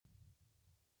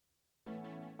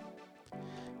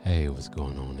Hey, what's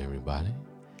going on, everybody?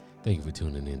 Thank you for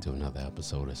tuning in to another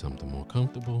episode of Something More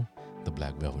Comfortable, the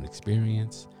Black Velvet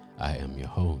Experience. I am your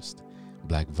host,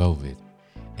 Black Velvet,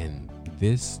 and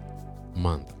this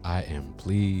month I am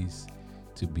pleased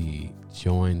to be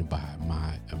joined by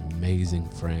my amazing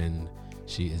friend.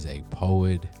 She is a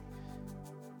poet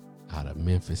out of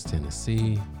Memphis,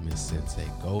 Tennessee, Miss Sensei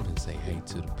Golden. Say hey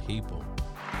to the people.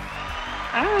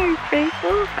 Hi,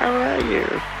 people. How are you?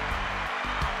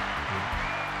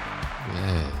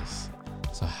 Yes.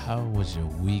 So how was your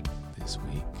week this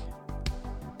week?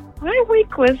 My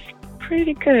week was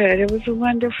pretty good. It was a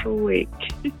wonderful week.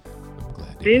 I'm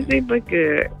glad to hear Busy but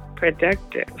good.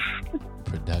 Productive.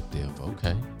 productive.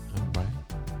 Okay. All right.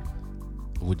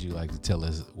 Would you like to tell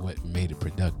us what made it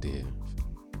productive?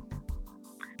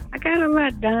 I got a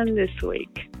lot done this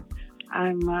week.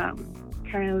 I'm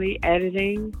currently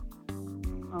editing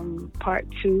part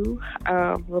 2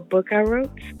 of a book I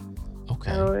wrote.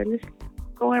 Okay. And it's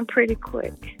going pretty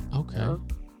quick. Okay. So,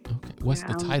 Okay. What's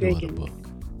the I'm title of the digging. book?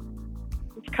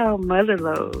 It's called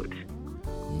Motherload.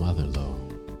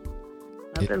 Motherload.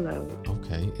 Motherload.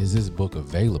 Okay. Is this book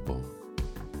available?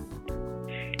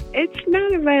 It's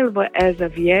not available as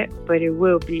of yet, but it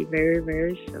will be very,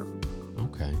 very soon.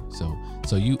 Okay. So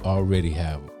you already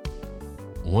have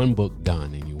one book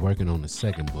done and you're working on the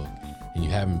second book and you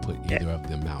haven't put either of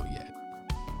them out yet.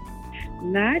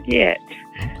 Not yet.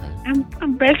 Okay.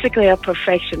 I'm basically a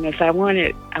perfectionist. I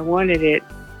wanted it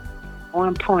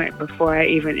on point before I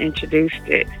even introduced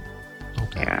it.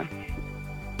 Okay. Yeah.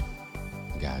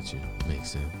 Got you. Makes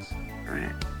sense.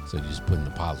 Right. So you're just putting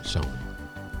the polish on it.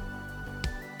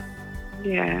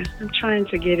 Yeah. I'm trying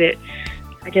to get it,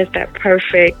 I guess, that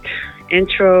perfect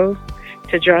intro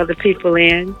to draw the people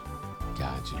in.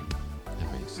 Got you.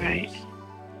 That makes sense. Right.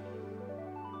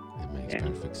 That makes Yeah.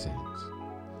 perfect sense.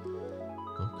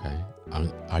 Okay.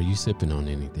 Are you sipping on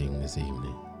anything this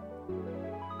evening?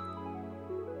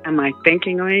 Am I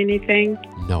thinking on anything?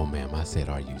 No, ma'am. I said,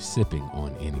 are you sipping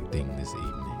on anything this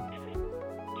evening?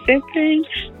 Sipping?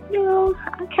 No,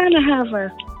 I kind of have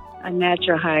a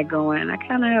natural high going. I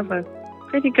kind of have a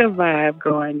pretty good vibe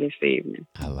going this evening.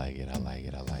 I like it. I like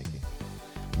it. I like it.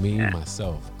 Me, Yeah.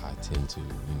 myself, I tend to,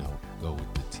 go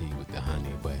with the tea with the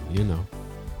honey. But,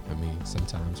 I mean,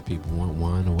 sometimes people want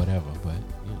wine or whatever. But,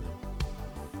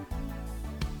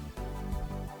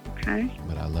 Okay?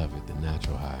 but I love it. The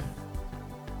natural high.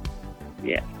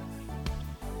 Yeah.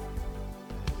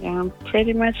 Yeah, I'm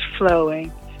pretty much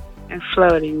flowing and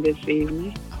floating this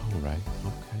evening. All right.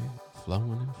 Okay.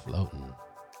 Flowing and floating.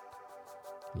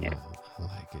 Yeah. I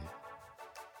like it.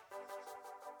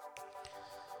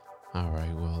 All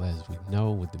right. Well, as we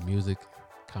know, with the music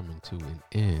coming to an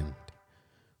end,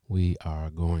 we are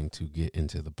going to get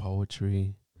into the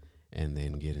poetry and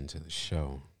then get into the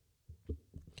show.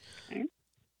 Okay.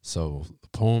 So the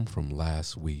poem from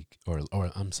last week, or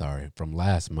I'm sorry, from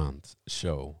last month's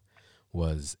show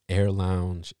was Air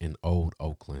Lounge in Old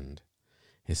Oakland.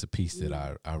 It's a piece that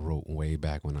I wrote way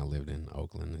back when I lived in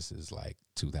Oakland. This is like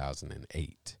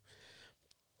 2008.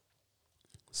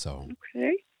 So,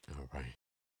 Okay. all right.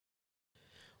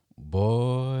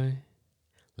 Boy,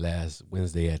 last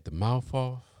Wednesday at the mouth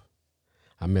off,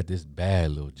 I met this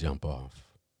bad little jump off.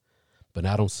 But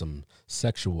not on some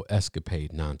sexual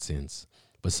escapade nonsense,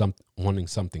 but wanting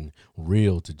something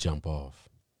real to jump off.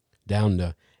 Down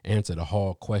to answer the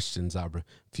hard questions I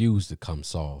refuse to come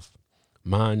soft.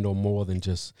 Mine no more than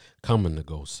just coming to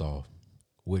go soft.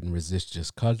 Wouldn't resist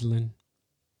just cuddling,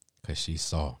 'cause she's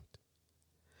soft.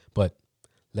 But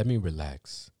let me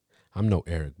relax. I'm no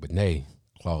Eric Benet,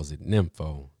 closet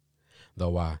nympho.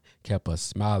 Though I kept her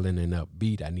smiling and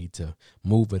upbeat, I need to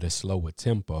move at a slower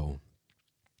tempo.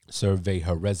 Survey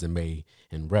her resume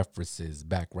and references,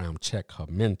 background check her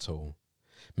mental.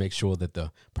 Make sure that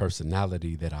the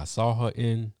personality that I saw her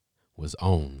in was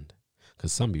owned,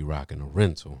 'cause some be rocking a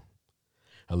rental.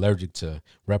 Allergic to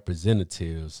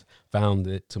representatives, found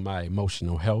that to my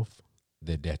emotional health,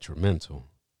 they're detrimental.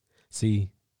 See,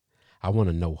 I want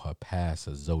to know her past,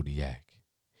 her zodiac.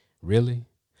 Really?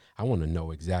 I want to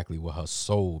know exactly where her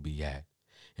soul be at.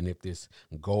 And if this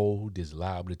gold is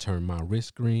liable to turn my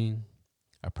wrist green,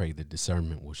 I pray the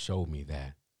discernment will show me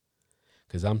that.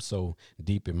 'Cause I'm so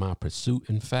deep in my pursuit,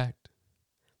 in fact,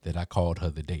 that I called her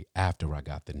the day after I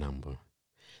got the number.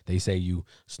 They say you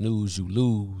snooze, you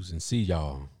lose, and see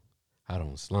y'all, I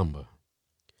don't slumber.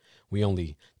 We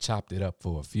only chopped it up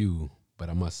for a few, but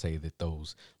I must say that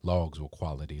those logs were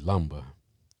quality lumber.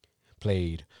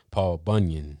 Played Paul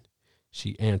Bunyan.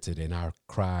 She answered and I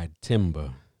cried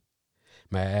timber.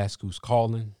 May I ask who's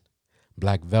calling?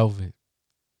 Black Velvet,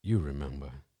 you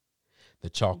remember. The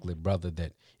chocolate brother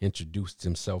that introduced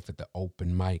himself at the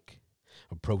open mic,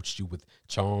 approached you with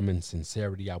charm and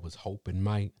sincerity I was hoping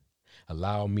might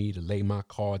allow me to lay my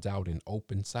cards out in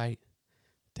open sight.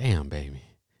 Damn, baby,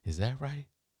 is that right?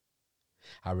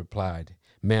 I replied,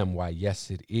 ma'am, why, yes,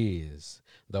 it is.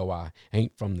 Though I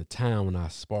ain't from the town, I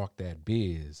spark that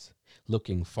biz,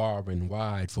 looking far and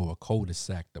wide for a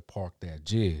cul-de-sac to park that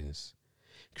jizz,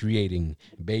 creating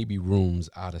baby rooms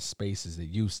out of spaces that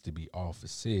used to be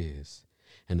offices.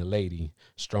 And a lady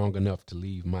strong enough to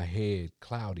leave my head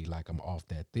cloudy like I'm off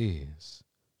that thiz.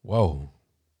 Whoa.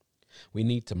 We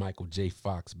need to Michael J.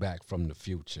 Fox back from the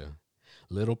future.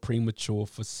 Little premature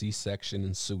for C-section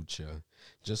and suture.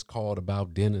 Just called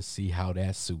about dinner, see how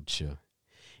that suits you.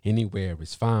 Anywhere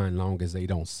is fine long as they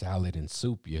don't salad and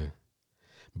soup you.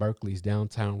 Berkeley's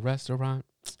downtown restaurant?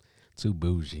 Too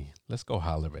bougie. Let's go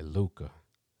holler at Luca.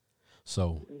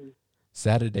 So,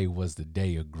 Saturday was the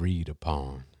day agreed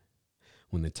upon.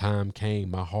 When the time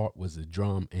came, my heart was a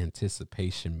drum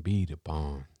anticipation beat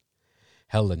upon.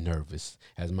 Hella nervous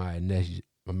as my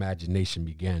imagination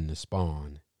began to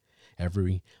spawn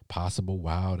every possible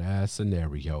wild-ass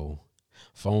scenario.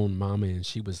 Phoned mama and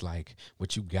she was like,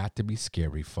 what you got to be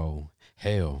scary for?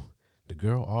 Hell, the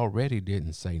girl already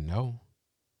didn't say no.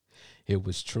 It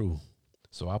was true,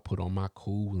 so I put on my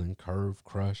cool and curved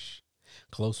crush.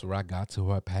 Closer I got to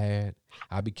her pad,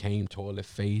 I became toilet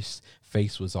face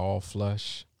was all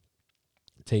flush.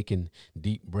 Taking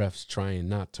deep breaths, trying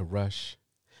not to rush.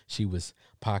 She was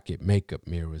pocket makeup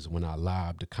mirrors when I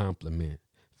lobbed a compliment,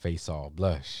 face all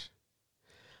blush.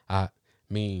 I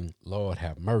mean, Lord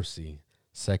have mercy,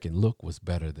 second look was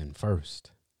better than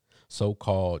first.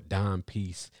 So-called dime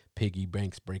piece, piggy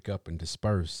banks break up and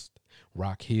disperse.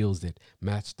 Rock heels that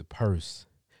match the purse.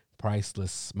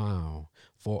 Priceless smile,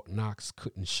 Fort Knox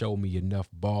couldn't show me enough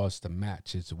bars to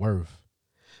match its worth.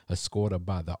 Escort her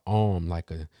by the arm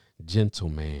like a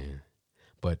gentleman.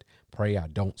 But pray I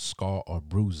don't scar or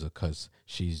bruise her, 'cause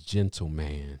she's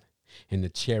gentleman. In the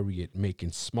chariot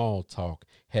making small talk,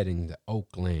 heading to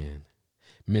Oakland.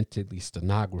 Mentally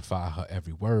stenograph her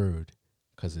every word,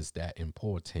 'cause it's that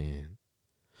important.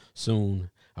 Soon,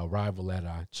 arrival at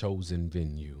our chosen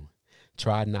venue.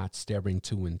 Try not staring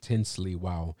too intensely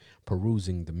while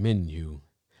perusing the menu.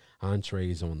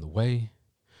 Entrees on the way.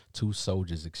 Two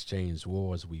soldiers exchange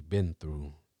wars we've been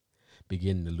through.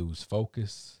 Begin to lose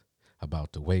focus.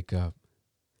 About to wake up.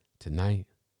 Tonight,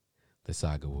 the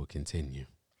saga will continue.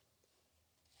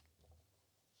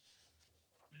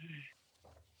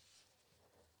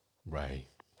 Right.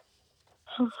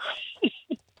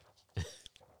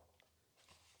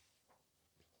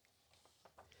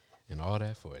 And all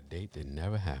that for a date that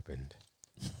never happened.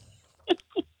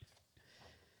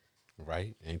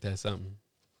 Right? Ain't that something?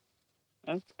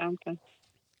 That's something.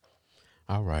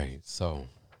 All right. So,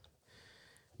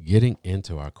 getting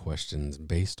into our questions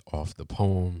based off the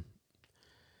poem,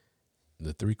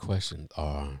 the three questions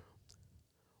are: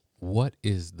 what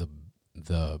is the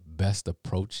best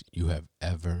approach you have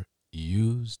ever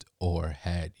used or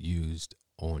had used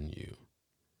on you?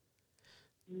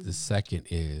 The second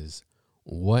is,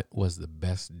 what was the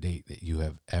best date that you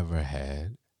have ever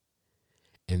had?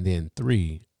 And then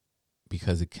three,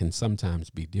 because it can sometimes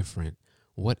be different,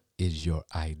 what is your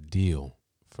ideal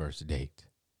first date?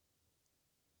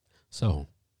 So,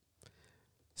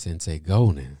 Sensei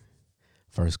Golden,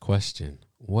 first question,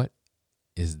 what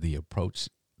is the approach,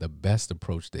 the best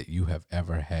approach that you have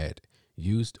ever had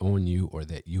used on you or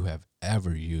that you have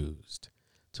ever used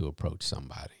to approach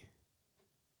somebody?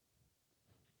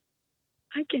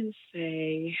 I can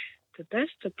say the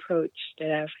best approach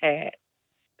that I've had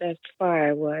thus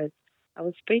far was I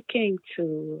was speaking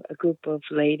to a group of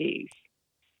ladies,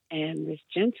 and this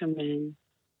gentleman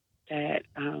that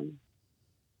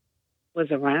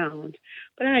was around,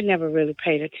 but I had never really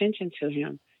paid attention to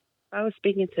him. I was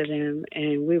speaking to them,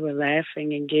 and we were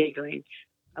laughing and giggling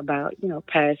about,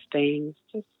 past things,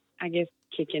 just, I guess,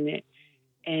 kicking it.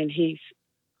 And he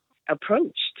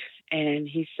approached, and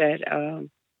he said,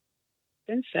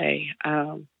 Sensei,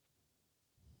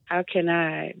 how can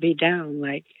I be down?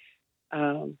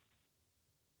 Um,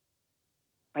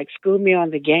 like school me on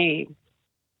the game.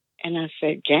 And I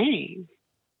said, game?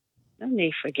 No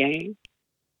need for game.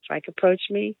 If like approach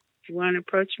me, if you want to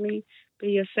approach me, be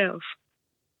yourself.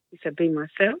 He said, be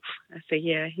myself? I said,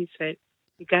 yeah. He said,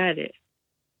 you got it.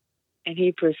 And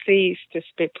he proceeds to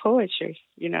spit poetry.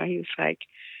 He was like,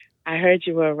 I heard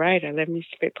you were a writer. Let me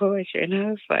spit poetry. And I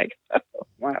was like, oh,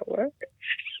 my word.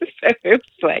 So it was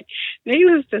like,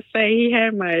 needless to say, he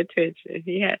had my attention.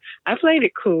 I played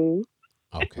it cool,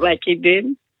 Okay. like he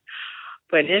didn't.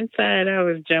 But inside, I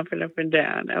was jumping up and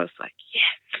down. I was like,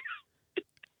 yes.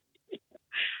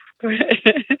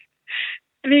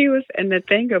 And and the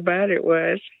thing about it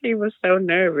was, he was so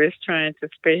nervous trying to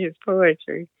spit his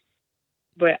poetry.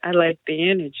 But I liked the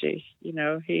energy.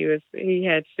 He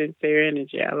had sincere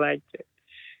energy. I liked it.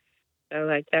 So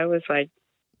like that was like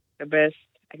the best,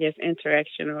 I guess,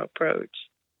 interaction or approach.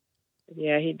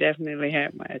 Yeah, he definitely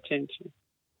had my attention.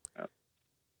 So,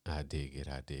 I dig it.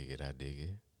 I dig it. I dig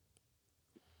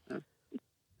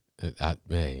it. uh,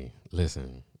 Hey,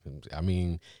 listen. I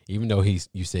mean, even though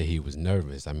you said he was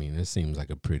nervous, I mean, it seems like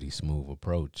a pretty smooth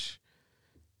approach.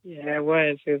 yeah, it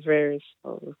was. It was very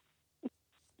slow.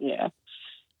 Yeah.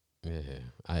 Yeah.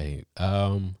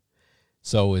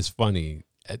 So it's funny.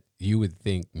 You would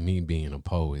think me being a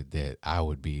poet that I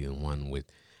would be the one with,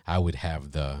 I would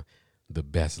have the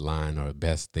best line or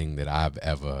best thing that I've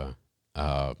ever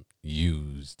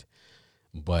used.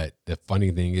 But the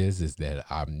funny thing is that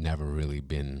I've never really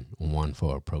been one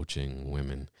for approaching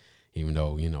women, even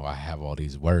though I have all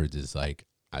these words. It's like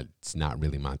it's not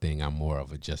really my thing. I'm more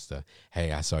of a just a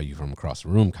hey, I saw you from across the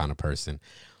room kind of person.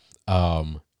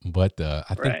 But I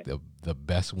think Right. the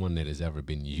best one that has ever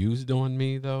been used on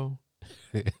me though,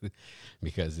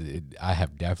 because I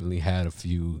have definitely had a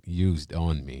few used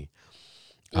on me.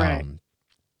 Right. Um,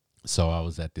 so I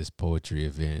was at this poetry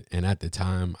event, and at the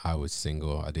time I was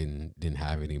single. I didn't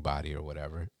have anybody or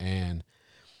whatever, and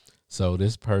so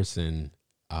this person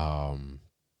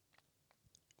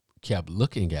kept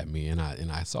looking at me, and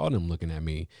I saw them looking at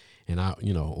me, and I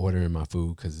ordering my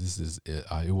food because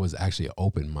it was actually an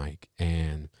open mic,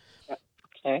 and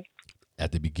Okay.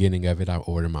 at the beginning of it I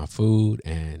ordered my food,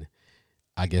 and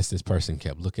I guess this person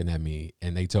kept looking at me,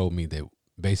 and they told me that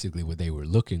basically what they were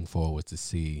looking for was to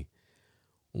see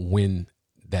when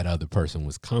that other person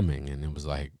was coming, and it was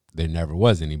like there never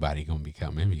was anybody going to be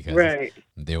coming because Right.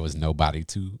 there was nobody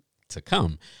to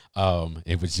come.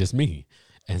 It was just me,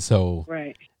 and so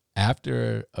Right.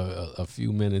 after a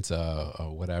few minutes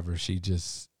or whatever, she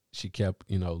kept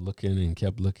looking and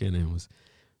kept looking and was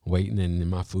waiting, and then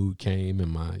my food came,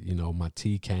 and my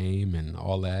tea came and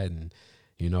all that, and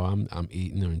I'm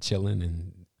eating and chilling,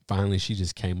 and finally she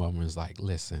just came up and was like,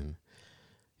 "Listen,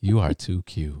 you are too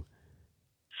cute."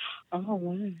 Oh,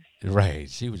 wow. Right.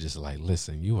 She was just like,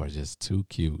 "Listen, you are just too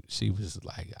cute." She was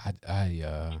like,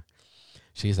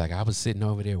 she's like, "I was sitting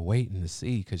over there waiting to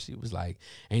see," because she was like,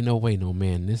 "Ain't no way no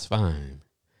man this fine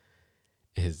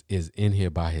is in here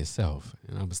by himself."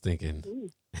 And I was thinking,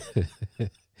 Mm.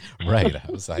 right.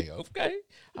 I was like, okay,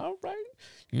 all right,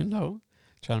 you know,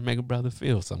 trying to make a brother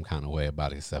feel some kind of way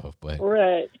about himself. But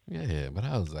Right. yeah, but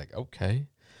I was like, okay.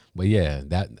 But yeah,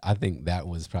 that I think that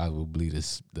was probably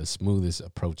the smoothest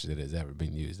approach that has ever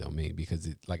been used on me,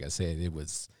 because like I said, it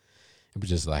was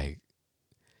just like,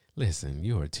 listen,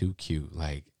 you are too cute.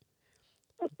 Like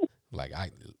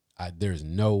there's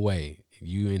no way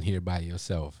you in here by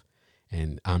yourself,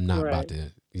 and Right. I'm not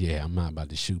about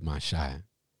to shoot my shot.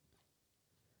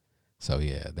 So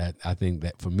yeah, that I think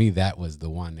that for me that was the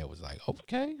one that was like,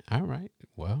 okay, all right,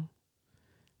 well,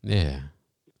 yeah,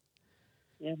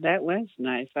 Yeah, that was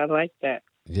nice. I like that.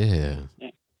 yeah,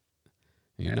 Yeah.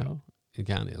 you Right. know, it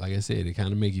kind of, like I said, it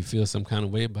kind of make you feel some kind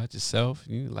of way about yourself.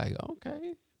 You like,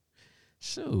 okay,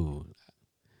 shoot,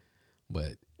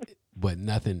 but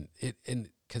nothing. It and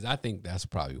because I think that's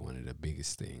probably one of the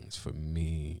biggest things for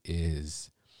me is,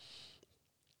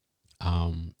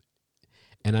 um,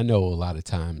 and I know a lot of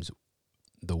times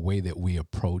the way that we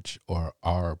approach or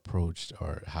are approached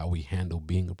or how we handle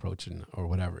being approached or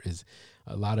whatever is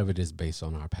a lot of it is based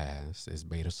on our past. It's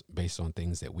based on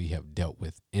things that we have dealt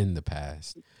with in the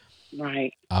past.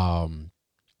 Right. Um,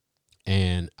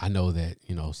 and I know that,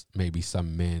 maybe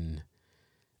some men,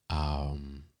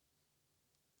 um,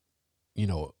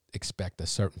 expect a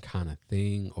certain kind of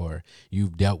thing, or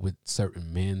you've dealt with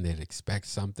certain men that expect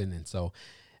something. And so,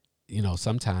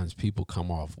 sometimes people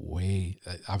come off way,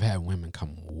 I've had women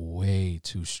come way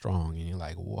too strong, and you're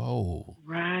like, whoa,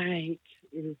 Right.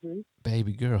 Hmm.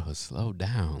 baby girl, slow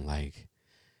down. Like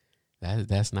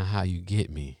that's not how you get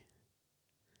me.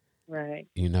 Right.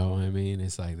 You know what I mean?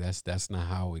 It's like that's not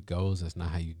how it goes. That's not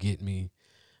how you get me.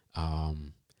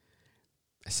 Um,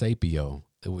 sapio,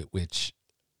 which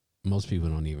most people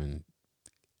don't even.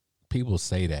 People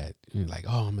say that like,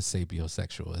 oh, I'm a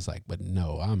sapiosexual. It's like, but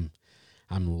no, I'm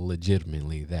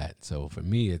legitimately that. So for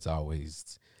me, it's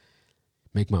always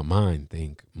make my mind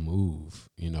think, move.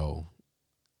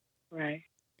 Right.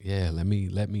 Yeah. Let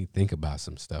me think about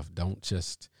some stuff. Don't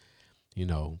just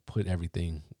put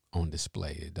everything on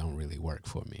display. It don't really work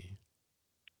for me.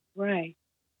 Right.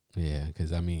 Yeah,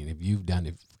 because I mean,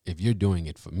 if you're doing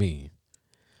it for me,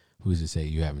 who's to say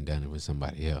you haven't done it with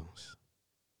somebody else?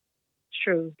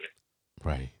 True.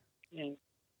 Right. Yeah.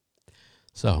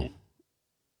 So, Yeah.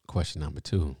 question number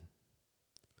 2.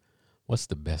 What's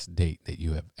the best date that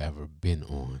you have ever been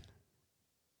on?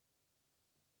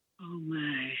 Oh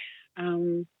my.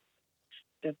 Um,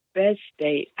 the best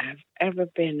date I've ever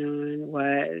been on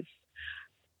was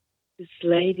this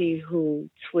lady who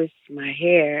twists my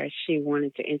hair. She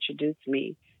wanted to introduce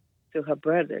me to her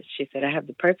brother. She said, "I have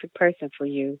the perfect person for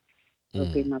you. It'll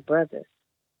be Mm. my brother."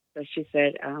 So she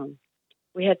said,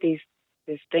 we had this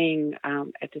thing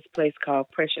at this place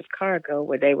called Precious Cargo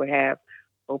where they would have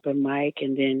open mic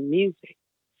and then music.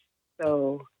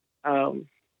 So um,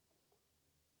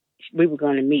 we were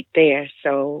going to meet there.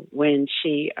 So when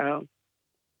she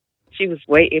was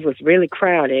way, it was really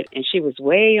crowded, and she was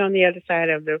way on the other side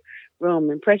of the room,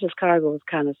 and Precious Cargo was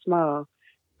kind of small.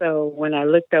 So when I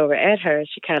looked over at her,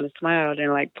 she kind of smiled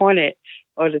and like pointed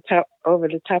over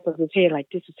the top of his head, like,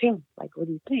 "This is him. Like, what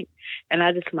do you think?" And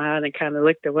I just smiled and kind of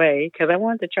looked away because I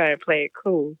wanted to try and play it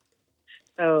cool.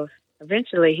 So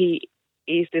eventually, he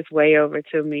eased his way over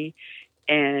to me,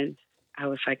 and I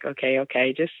was like, "Okay,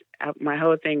 okay." Just my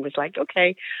whole thing was like,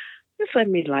 "Okay, just let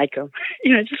me like him.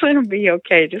 Just let him be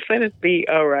okay. Just let us be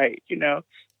all right."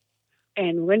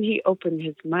 And when he opened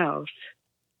his mouth,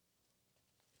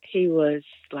 he was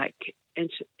like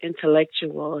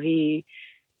intellectual. He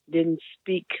didn't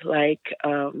speak like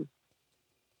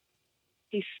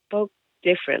he spoke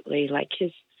differently. Like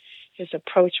his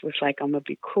approach was like, "I'm gonna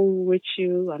be cool with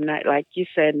you. I'm not like you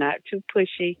said, not too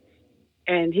pushy."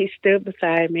 And he stood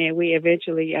beside me, and we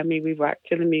eventually, I mean, we rocked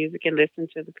to the music and listened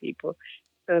to the people.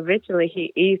 So eventually,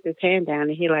 he eased his hand down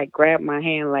and he like grabbed my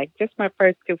hand, like just my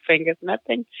first two fingers,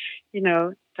 nothing.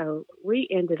 So we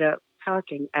ended up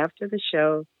talking after the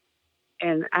show,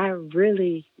 and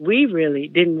we really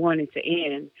didn't want it to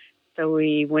end. So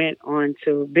we went on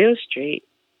to Bill Street,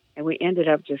 and we ended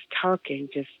up just talking,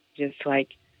 just like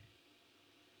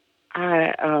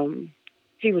I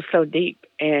he was so deep,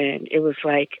 and it was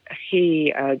like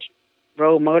he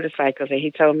rode motorcycles, and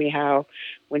he told me how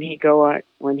when he goes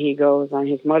on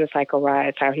his motorcycle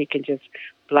rides, how he can just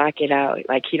block it out,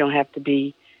 like he don't have to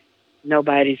be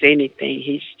nobody's anything.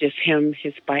 He's just him,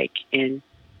 his bike, and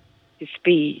his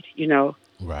speed.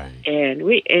 Right. And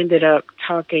we ended up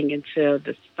talking until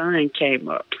the sun came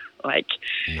up. Like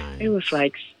it was Nice.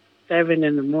 like 7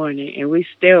 in the morning, and we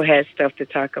still had stuff to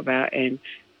talk about, and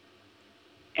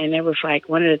it was like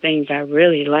one of the things I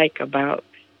really like about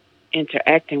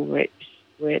interacting with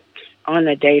on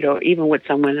a date or even with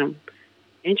someone I'm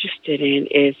interested in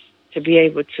is to be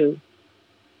able to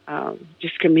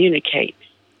just communicate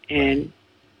Right. and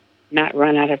not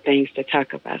run out of things to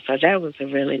talk about. So that was a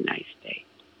really nice day.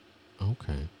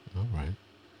 Okay. All right.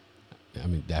 I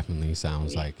mean, definitely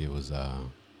sounds Yeah, like it was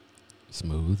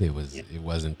smooth. It yeah, was. It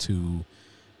wasn't too.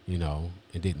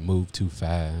 It didn't move too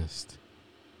fast.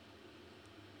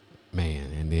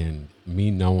 Man, and then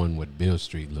me knowing what Bill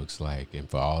Street looks like, and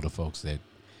for all the folks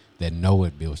that know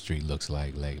what Bill Street looks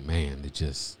like man,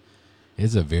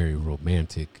 it's a very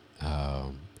romantic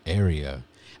area.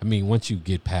 I mean, once you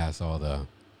get past all the,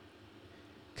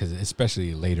 because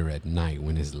especially later at night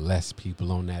when there's less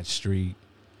people on that street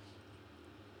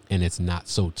and it's not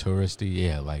so touristy,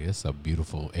 yeah, like it's a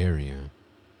beautiful area.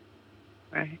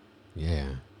 right.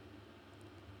 Yeah,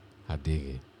 I dig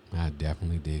it. I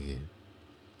definitely dig it.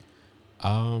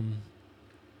 Um,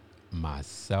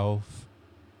 myself,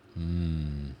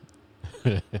 mm,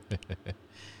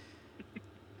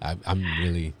 I'm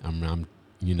really,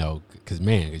 because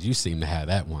man, because you seem to have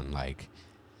that one like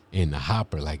in the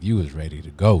hopper, like you was ready to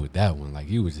go with that one. Like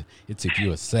you was, it took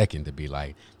you a second to be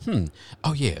like,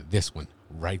 oh yeah, this one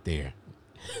right there.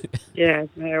 Yeah,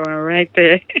 that one right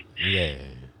there. Yeah,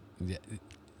 yeah,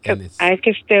 Cause and it's I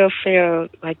can still feel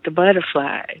like the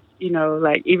butterflies.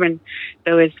 Like even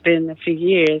though it's been a few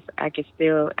years, I can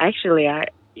still actually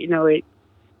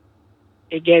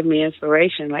it gave me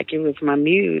inspiration. Like it was my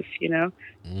muse.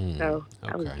 So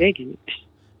I was okay. digging it.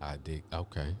 I dig.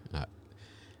 Okay,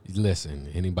 listen,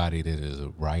 anybody that is a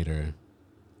writer,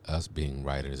 us being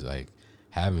writers, like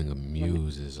having a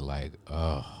muse is like,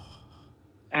 oh,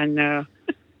 I know.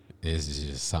 it's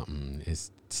just something.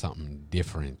 It's something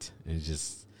different. It's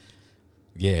just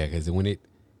yeah, because when it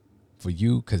for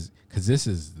you, because this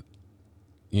is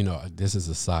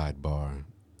a sidebar.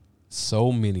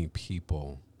 So many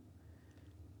people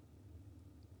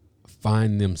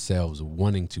find themselves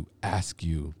wanting to ask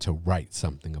you to write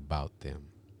something about them,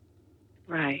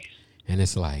 Right. and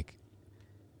it's like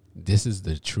this is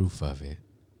the truth of it.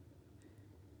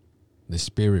 The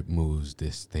spirit moves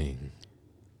this thing.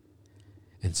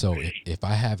 And so if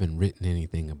I haven't written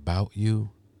anything about you,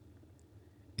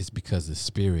 it's because the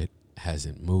spirit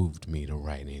hasn't moved me to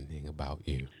write anything about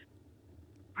you.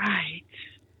 Right.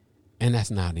 And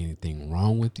that's not anything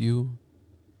wrong with you,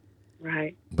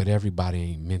 Right. but everybody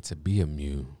ain't meant to be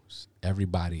amused.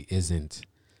 Everybody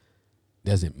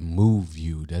doesn't move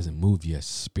your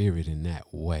spirit in that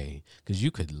way. Because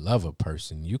you could love a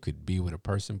person, you could be with a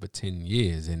person for 10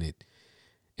 years and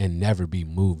never be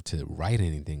moved to write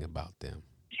anything about them.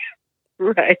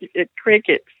 Right. It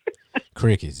crickets.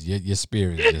 Crickets, your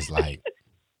spirit is just like,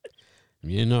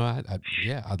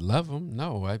 yeah, I love them.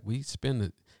 No,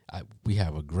 we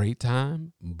have a great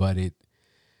time, but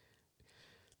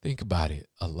think about it.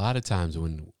 A lot of times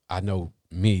when I know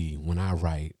me, when I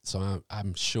write, so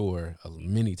I'm sure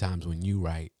many times when you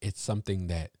write, it's something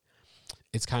that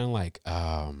it's kind of like,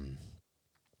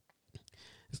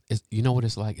 you know what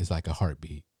it's like? It's like a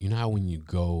heartbeat. You know how when you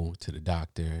go to the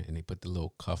doctor and they put the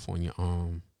little cuff on your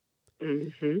arm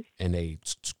Mm-hmm. and they,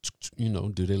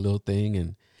 do their little thing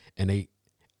and they,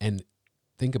 and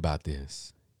think about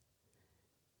this.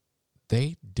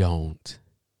 They don't,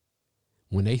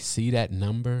 when they see that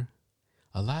number,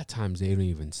 a lot of times they don't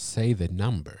even say the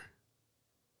number.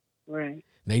 Right.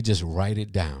 They just write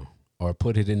it down or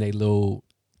put it in a little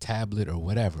tablet or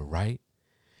whatever, right?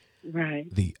 Right.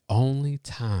 The only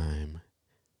time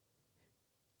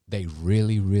they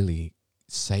really, really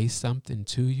say something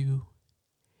to you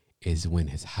is when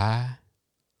it's high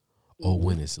or Mm-hmm.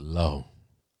 when it's low.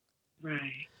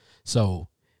 Right. So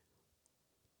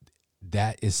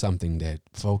that is something that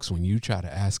folks, when you try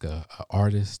to ask a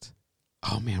artist,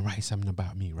 oh man, write something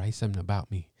about me, write something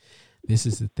about me. This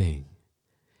is the thing.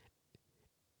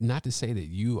 Not to say that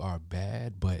you are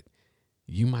bad, but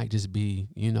you might just be,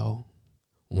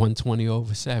 120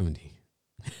 over 70.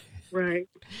 Right.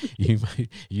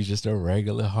 You just a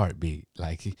regular heartbeat.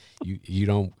 Like you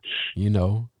don't, you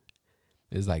know,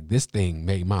 it's like this thing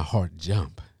made my heart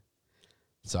jump.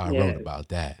 So I wrote Yes. about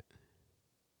that.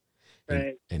 And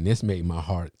Right. and this made my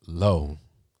heart low.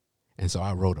 And so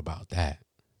I wrote about that.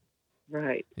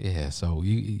 Right. Yeah, so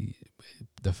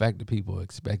the fact that people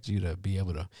expect you to be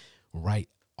able to write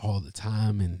all the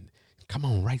time and come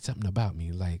on, write something about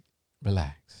me, like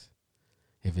relax.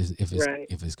 Right.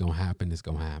 If it's gonna happen, it's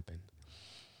gonna happen.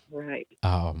 Right.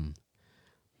 Um,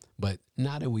 but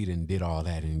now that we did all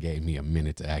that and gave me a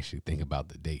minute to actually think about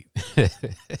the date.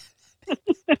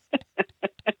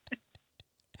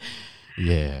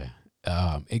 Yeah.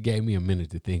 It gave me a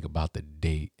minute to think about the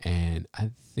date. And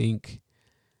I think,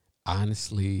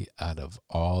 honestly, out of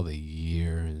all the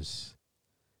years,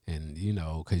 and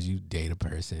because you date a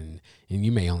person and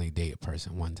you may only date a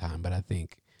person one time, but I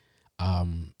think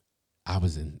um,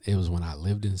 it was when I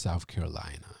lived in South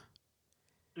Carolina.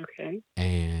 Okay.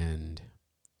 And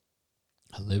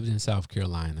I lived in South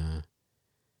Carolina.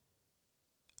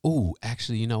 Ooh,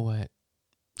 actually, you know what?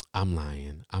 I'm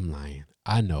lying.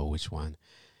 I know which one.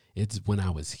 It's when I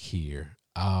was here.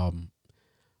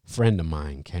 Friend of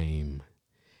mine came,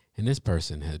 and this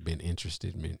person had been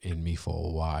interested in me for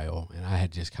a while, and I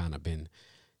had just kind of been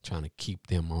trying to keep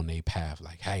them on their path,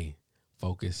 like, hey,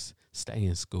 focus, stay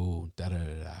in school, da da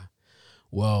da da.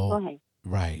 Well, Right.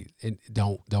 right, and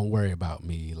don't worry about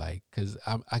me, like, cause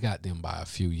I got them by a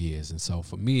few years, and so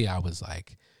for me, I was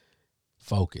like,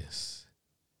 focus,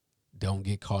 don't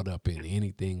get caught up in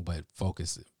anything, but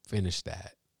focus, finish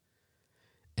that.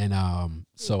 And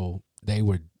so they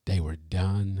were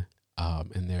done,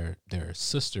 and their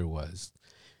sister was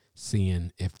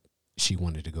seeing if she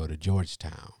wanted to go to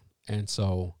Georgetown, and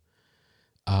so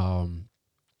um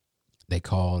they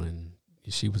called and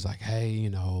she was like, hey,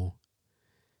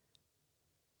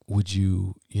 would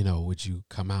you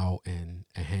come out and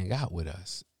hang out with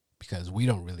us, because we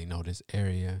don't really know this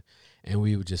area and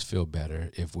we would just feel better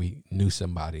if we knew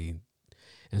somebody.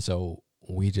 And so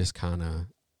we just kind of,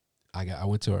 I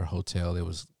went to her hotel. It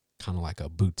was kind of like a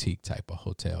boutique type of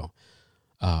hotel.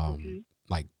 Okay.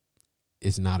 Like,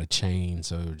 it's not a chain,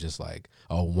 so it was just like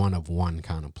a one of one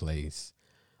kind of place.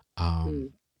 Um,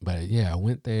 Mm. but yeah, I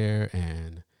went there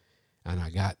and I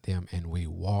got them and we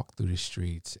walked through the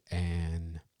streets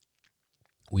and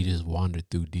we just wandered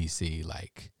through DC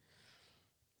like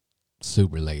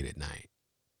super late at night.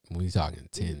 We talking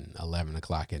Mm. 10, 11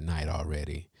 o'clock at night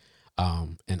already.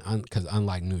 And because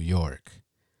unlike New York,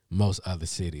 most other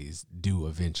cities do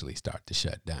eventually start to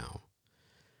shut down.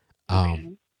 Um,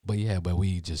 Okay. but yeah, but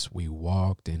we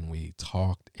walked and we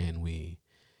talked and we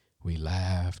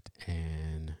laughed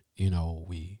and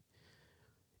we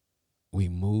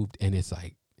moved, and it's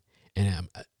like, and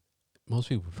most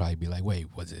people would probably be like,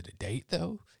 wait, was it a date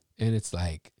though? And it's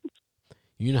like,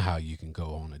 you know how you can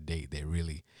go on a date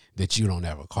that you don't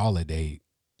ever call a date,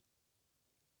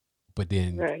 but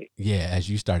then Right. yeah, as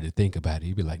you start to think about it,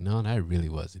 you'd be like, no, that really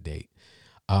was a date.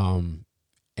 Um,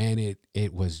 and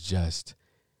it was just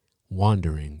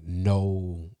wandering,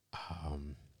 no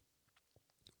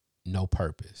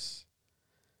purpose,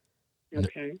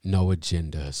 Okay. no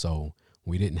agenda. So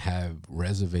we didn't have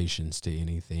reservations to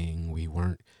anything. We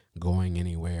weren't going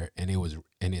anywhere, and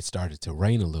it started to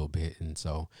rain a little bit, and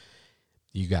so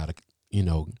you gotta, you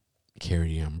know, carry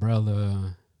the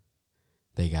umbrella.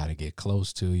 They gotta get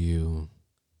close to you,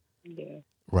 Yeah.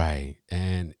 right?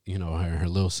 And her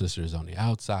little sister's on the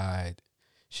outside,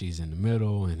 she's in the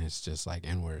middle, and it's just like,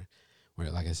 and we're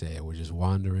like I said, we're just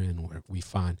wandering. We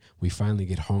finally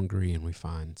get hungry, and we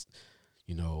find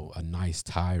a nice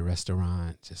Thai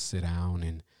restaurant, just sit down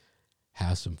and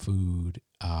have some food.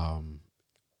 And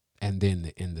then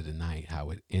the end of the night,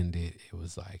 how it ended, it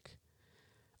was like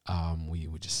we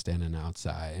were just standing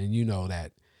outside, and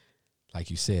that,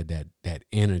 like you said, that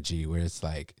energy where it's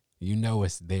like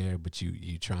it's there, but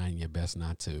you trying your best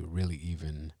not to really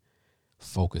even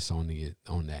focus on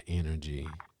that energy,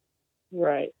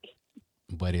 Right.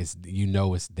 but it's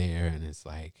there, and it's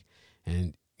like,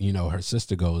 and her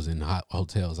sister goes in the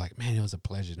hotels like, man, it was a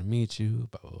pleasure to meet you,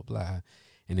 blah blah blah,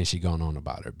 and then she going on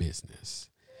about her business.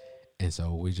 And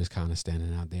so we just kind of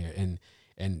standing out there, and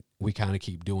we kind of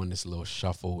keep doing this little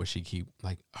shuffle where she keep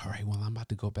like, all right, well, I'm about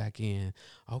to go back in.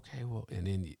 Okay, well, and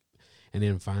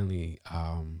then finally,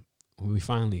 we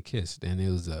finally kissed, and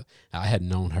I had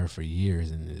known her for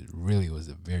years, and it really was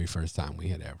the very first time we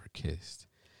had ever kissed,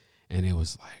 and it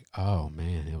was like, oh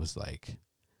man, it was like,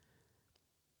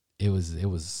 it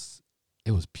was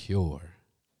pure.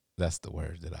 That's the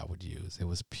word that I would use. It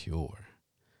was pure.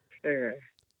 Sure.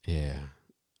 Yeah.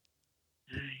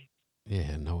 Nice.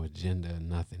 Yeah, no agenda,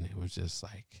 nothing. It was just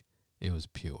like, it was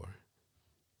pure.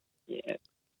 Yeah.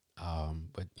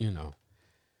 But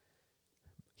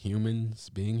humans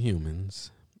being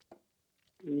humans,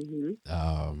 Mhm.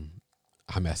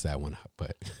 I messed that one up,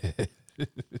 but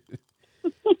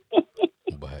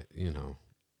but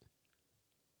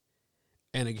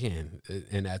and again,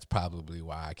 and that's probably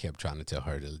why I kept trying to tell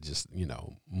her to just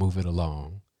move it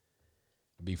along.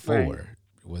 Right. Before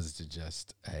was to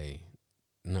just, hey,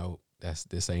 no,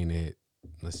 this ain't it.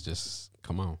 Let's just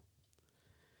come on.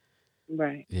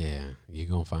 Right. Yeah, you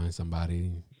gonna find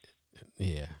somebody.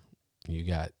 Yeah,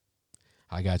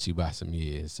 I got you by some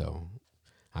years, so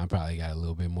I probably got a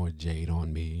little bit more jade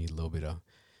on me, a little bit of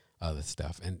other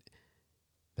stuff, and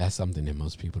that's something that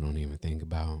most people don't even think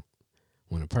about.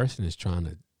 When a person is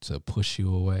trying to push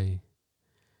you away,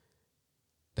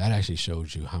 that actually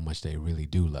shows you how much they really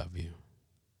do love you.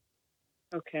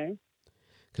 Okay.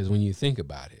 Because when you think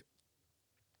about it,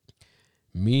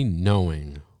 me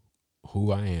knowing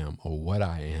who I am or what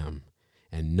I am,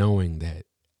 and knowing that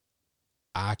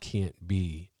I can't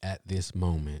be at this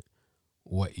moment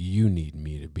what you need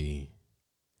me to be,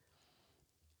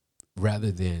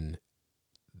 rather than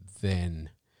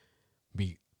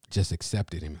be just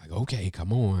accepted and be like, okay,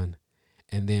 come on,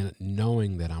 and then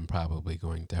knowing that I'm probably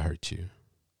going to hurt you,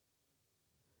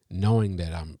 knowing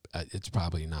that it's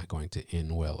probably not going to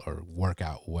end well or work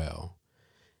out well.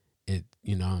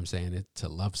 You know what I'm saying?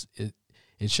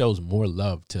 It shows more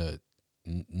love to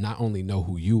not only know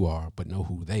who you are, but know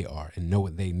who they are and know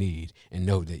what they need and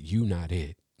know that you not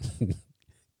it.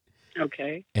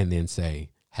 Okay. And then say,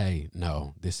 hey,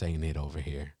 no, this ain't it over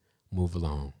here. Move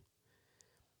along.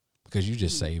 Because you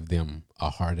just saved them a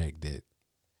heartache that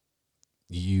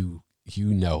you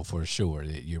know for sure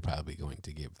that you're probably going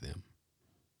to give them.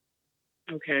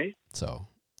 Okay. So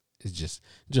it's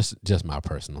just my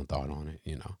personal thought on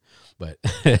it, but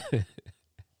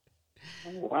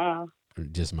Oh, wow.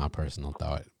 just my personal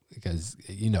thought, because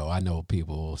I know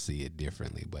people will see it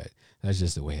differently, but that's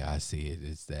just the way I see it.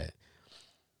 Is that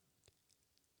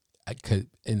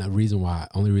and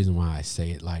only reason why I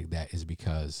say it like that is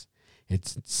because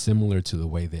it's similar to the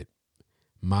way that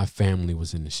my family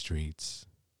was in the streets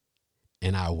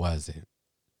and I wasn't,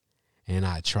 and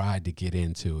I tried to get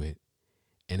into it,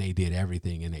 and they did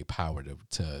everything in their power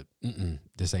to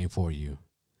this ain't for you.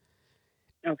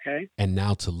 Okay. And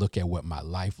now to look at what my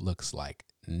life looks like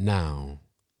now,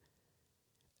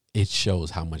 it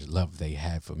shows how much love they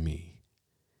had for me.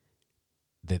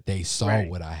 That they saw Right.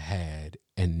 what I had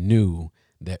and knew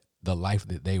that the life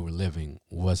that they were living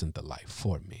wasn't the life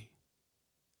for me.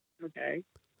 Okay.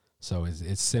 So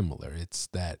it's similar. It's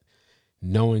that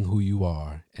knowing who you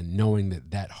are and knowing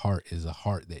that heart is a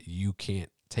heart that you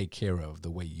can't take care of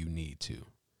the way you need to.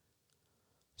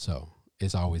 So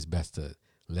it's always best to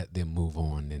let them move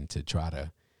on than to try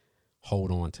to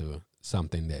hold on to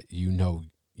something that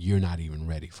you're not even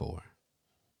ready for.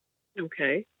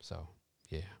 Okay. So,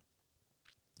 yeah.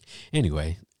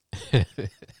 Anyway,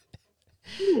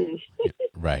 Hmm.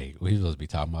 right. We supposed to be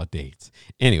talking about dates.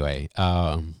 Anyway,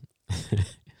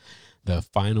 The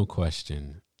final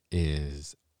question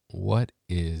is, what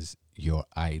is your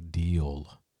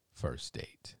ideal first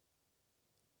date?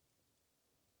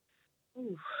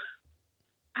 Ooh,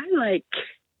 I like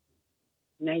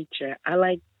nature. I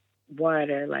like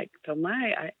water. Like so,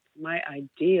 my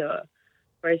ideal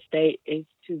first date is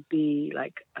to be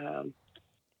like a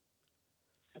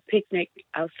picnic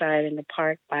outside in the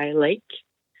park by a lake.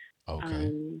 Okay.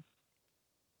 Um,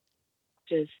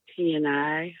 just he and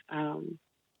I,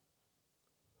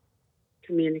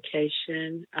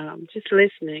 communication, just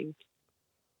listening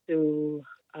to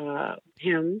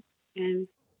him and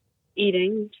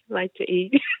eating. Like to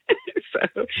eat,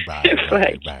 so Right, it's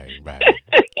right, like right,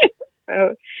 right.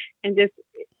 so, and just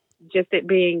it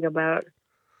being about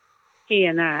he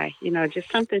and I. Just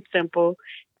something simple.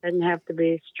 Doesn't have to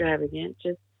be extravagant.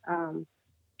 Just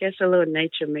guess a little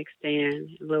nature mixed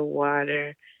in, a little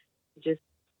water, just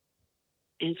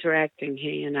interacting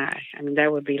he and I. I mean,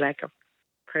 that would be like a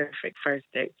perfect first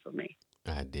date for me.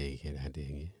 I dig it. I dig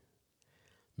it.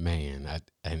 Man,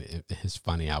 it's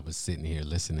funny. I was sitting here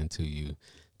listening to you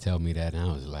tell me that, and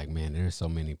I was like, man, there's so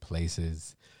many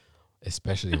places,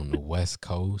 especially on the West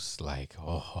Coast. Like,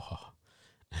 oh,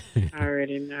 I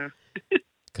already know.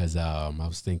 because I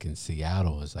was thinking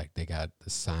Seattle is like they got the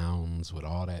sounds with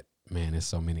all that. Man, there's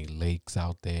so many lakes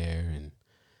out there, and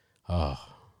oh,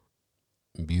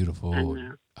 I beautiful, and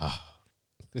know. oh,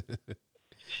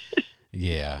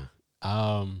 yeah.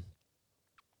 Um,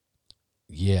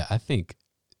 yeah, I think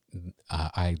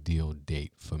ideal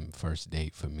date for first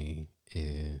date for me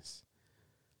is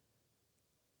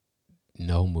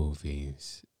no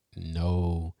movies,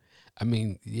 no. I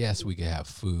mean, yes, we could have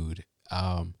food.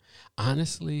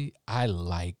 Honestly, I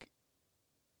like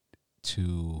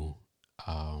to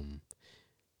um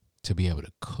to be able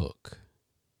to cook.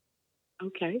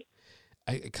 Okay.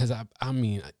 Because I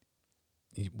mean,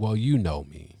 well, you know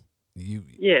me, you,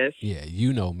 Yes. yeah,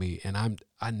 you know me, and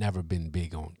I never been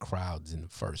big on crowds in the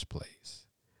first place.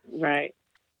 Right.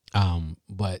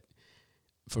 But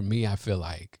for me, I feel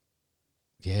like,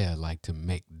 yeah, like to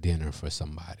make dinner for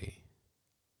somebody.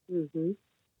 Mhm.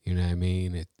 You know what I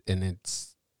mean? And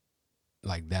it's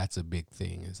like that's a big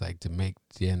thing. It's like to make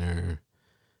dinner,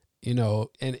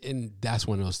 and that's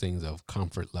one of those things of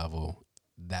comfort level.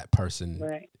 That person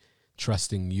Right.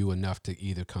 trusting you enough to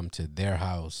either come to their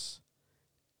house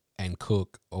and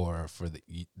cook, or for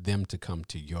them to come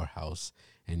to your house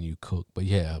and you cook. But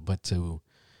yeah,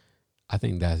 I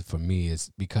think that for me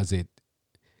is because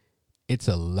it's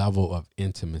a level of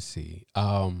intimacy.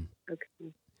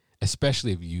 Okay.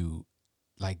 Especially if you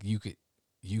like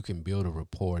you can build a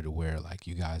rapport to where like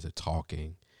you guys are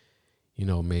talking,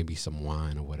 maybe some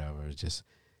wine or whatever,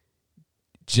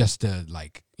 just to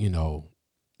like,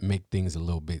 make things a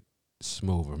little bit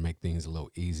smoother, make things a little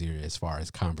easier as far as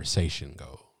conversation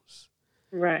goes.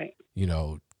 Right. You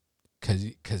know,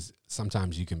 because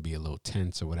sometimes you can be a little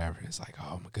tense or whatever. It's like,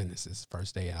 oh my goodness, this is the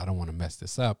first day, and I don't want to mess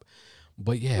this up.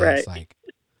 But yeah, it's Right. like,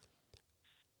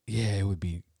 yeah, it would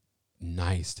be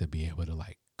nice to be able to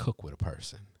like cook with a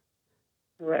person.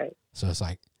 Right. So it's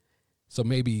like, so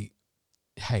maybe,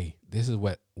 hey, this is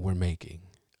what we're making,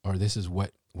 or this is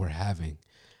what we're having.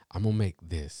 I'm gonna make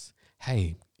this.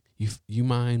 Hey, you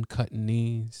mind cutting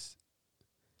these?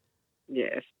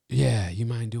 Yes. Yeah, you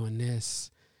mind doing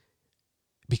this?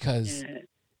 Because Yeah.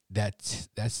 that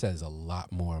says a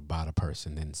lot more about a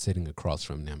person than sitting across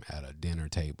from them at a dinner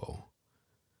table,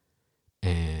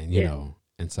 and Yeah.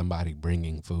 and somebody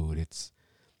bringing food. It's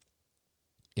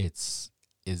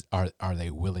is are they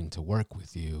willing to work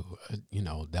with you?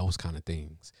 Those kind of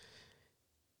things.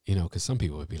 Because some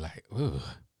people would be like, "Ooh,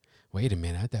 wait a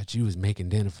minute, I thought you was making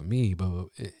dinner for me," but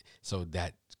so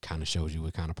that kind of shows you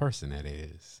what kind of person that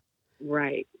is.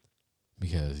 Right.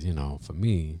 Because for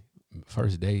me,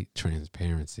 first date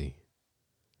transparency.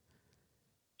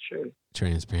 True.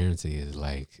 Transparency is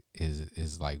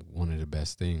like one of the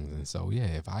best things, and so yeah,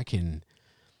 if I can,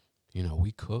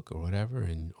 we cook or whatever,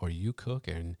 and or you cook,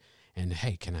 and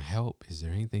hey, can I help? Is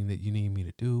there anything that you need me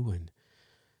to do? And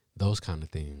those kind of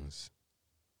things.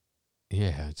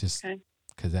 Yeah, just Okay.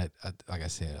 because like I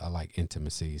said, I like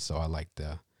intimacy, so I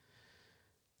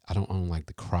don't like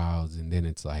the crowds, and then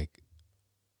it's like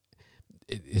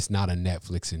it's not a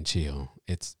Netflix and chill.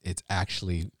 It's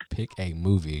actually pick a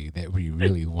movie that we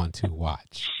really want to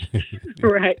watch,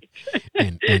 Right.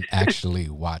 and actually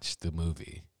watch the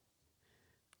movie.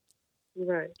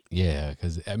 Right. Yeah,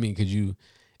 because I mean,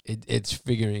 it's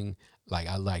figuring, like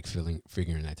I like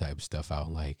figuring that type of stuff out.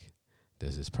 Like,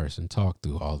 does this person talk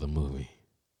through all the movie?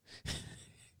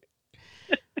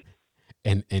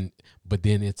 And but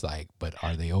then it's like, but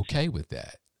are they okay with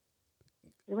that?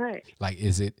 Right. Like,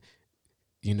 is it?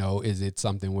 is it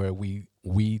something where we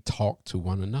talk to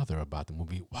one another about the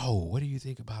movie? Whoa, what do you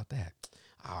think about that?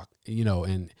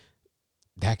 And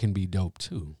that can be dope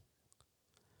too.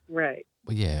 Right.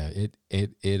 But yeah,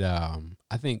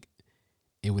 I think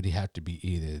it would have to be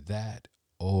either that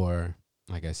or,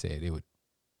 like I said, it would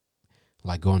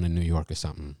like going to New York or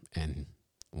something and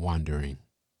wandering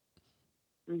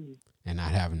Mm. and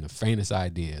not having the faintest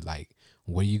idea, like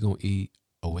what you gonna eat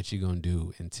or what you gonna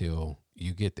do until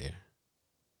you get there.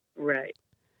 Right.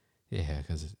 Yeah,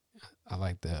 because I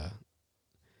like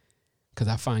because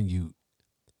I find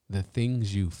the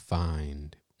things you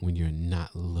find when you're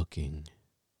not looking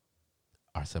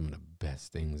are some of the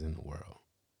best things in the world.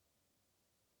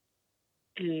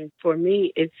 And for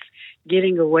me, it's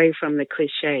getting away from the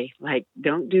cliche. Like,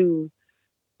 don't do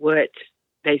what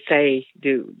they say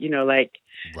do. Like,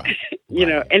 Right,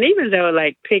 right, and even though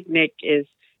like picnic is,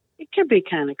 it can be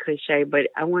kind of cliche, but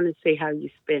I want to see how you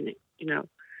spin it.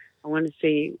 I want to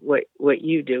see what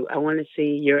you do. I want to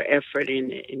see your effort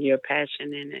in it and your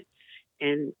passion in it.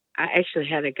 And I actually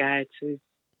had a guy to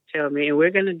tell me, and we're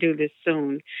going to do this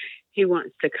soon. He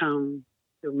wants to come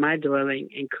to my dwelling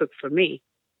and cook for me.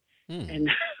 And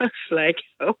mm, I was like,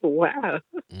 oh, wow.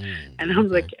 And I'm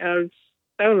like, okay, I'm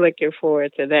so looking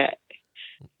forward to that.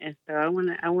 And so I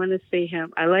want to see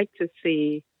him. I like to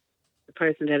see the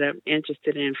person that I'm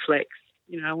interested in flex.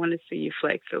 I want to see you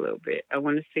flex a little bit. I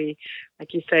want to see,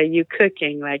 like you say, you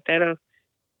cooking. Like that'll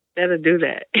do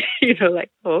that.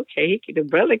 Like, oh, okay, the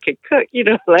brother could cook.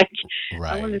 Like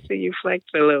I want to right, see you flex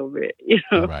a little bit.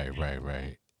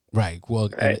 right. Well,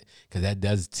 and Right. because that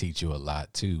does teach you a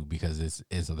lot too, because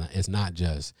it's not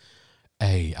just,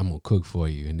 hey, I'm gonna cook for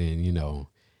you, and then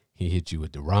he hit you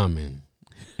with the ramen.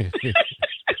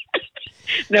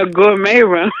 No gourmet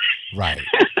room. Right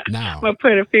I'm now, gonna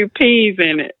put a few peas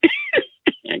in it.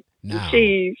 And now,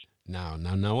 cheese.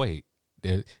 now, wait.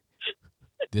 There-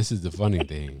 This is the funny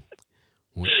thing,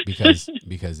 because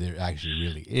there actually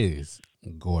really is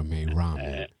gourmet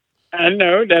ramen. I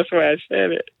know. That's why I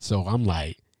said it. So I'm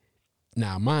like,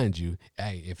 now mind you,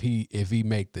 hey, if he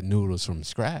make the noodles from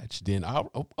scratch, then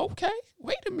okay.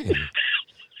 Wait a minute.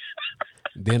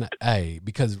 Then hey,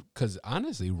 because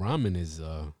honestly, ramen is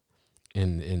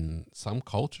in some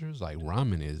cultures, like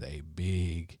ramen is a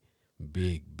big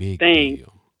Thing.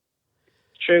 deal.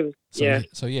 True. So Yes.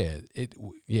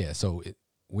 yeah,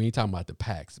 we ain't talking about the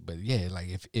packs, but yeah, like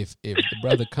if the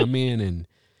brother come in and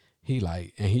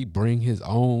he bring his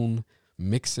own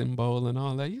mixing bowl and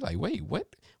all that, you like, wait,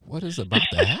 what is about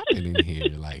to happen in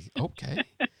here? Like, okay,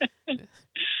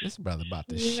 this brother about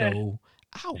to Yeah. show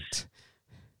out.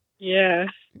 Yeah.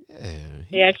 Yeah,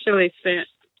 He actually sent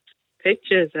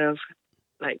pictures of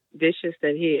like dishes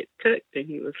that he had cooked, and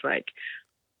he was like,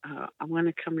 "I want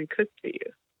to come and cook for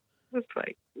you." I was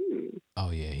like,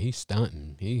 oh yeah, he's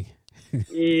stunting.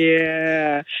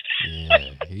 yeah,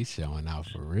 Yeah, he's showing out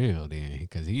for real then,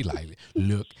 because he like,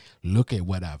 look at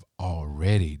what I've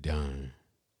already done.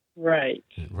 right.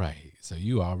 Right. So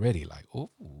you already like,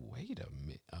 oh, wait a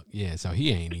minute. Yeah. So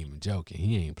he ain't even joking.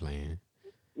 He ain't playing.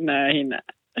 No, he not.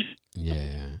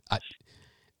 Yeah.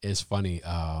 It's funny.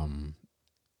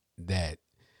 That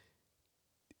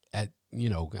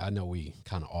I know we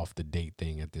kind of off the date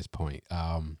thing at this point.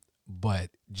 But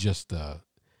just the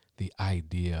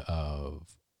idea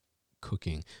of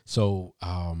cooking. So,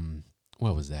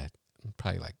 what was that?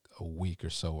 Probably like a week or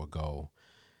so ago.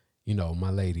 My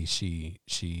lady, she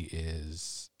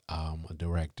is a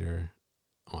director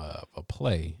of a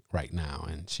play right now,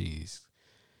 and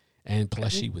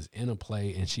plus Okay. she was in a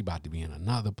play and she about to be in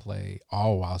another play,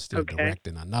 all while still Okay.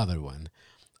 directing another one.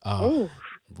 Uh, Oh,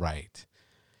 right.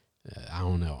 I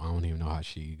don't know. I don't even know how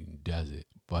she does it,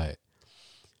 but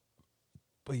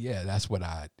yeah, that's what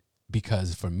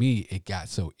because for me it got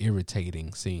so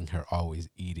irritating seeing her always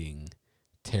eating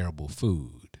terrible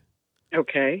food.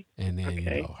 okay. And then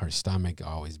Okay. her stomach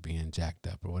always being jacked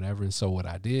up or whatever. And so what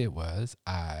I did was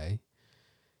I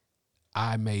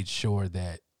made sure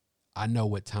that I know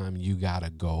what time you gotta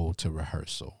go to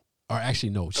rehearsal. Or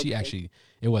actually, no, Okay.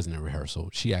 it wasn't a rehearsal.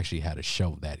 She actually had a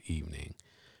show that evening.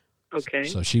 Okay.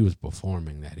 So she was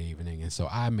performing that evening. And so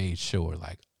I made sure,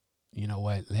 like, you know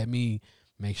what, let me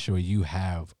make sure you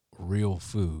have real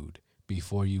food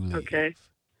before you leave. Okay.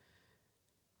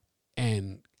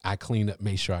 And I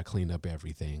made sure I cleaned up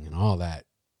everything and all that,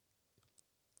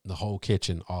 the whole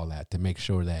kitchen, all that, to make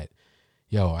sure that,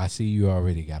 yo, I see you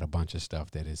already got a bunch of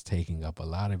stuff that is taking up a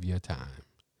lot of your time.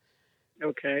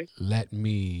 Okay. Let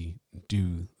me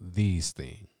do these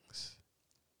things.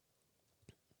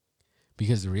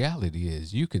 Because the reality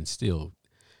is you can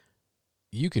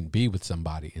be with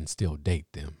somebody and still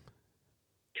date them.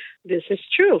 This is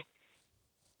true.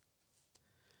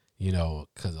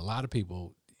 because a lot of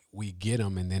people, we get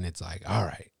them and then it's like, all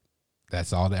right,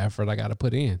 that's all the effort I got to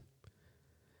put in.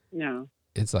 No.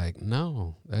 It's like,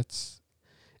 no, it's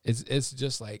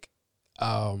just like,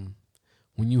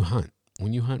 when you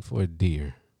hunt for a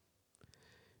deer,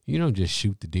 you don't just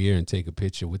shoot the deer and take a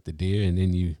picture with the deer and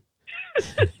then you,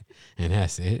 and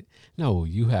that's it. No,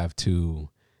 you have to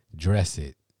dress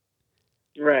it.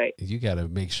 Right. You got to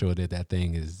make sure that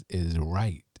thing is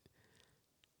right.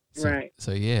 Right.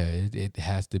 So yeah, it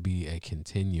has to be a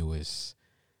continuous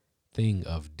thing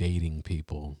of dating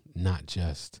people, not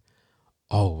just,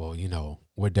 oh, well,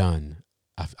 we're done.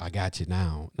 I got you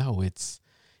now. No, it's,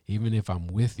 even if I'm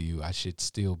with you, I should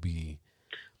still be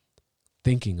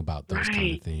thinking about those kind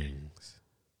of Right. things.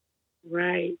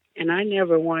 Right. And I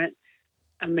never want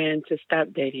a man to stop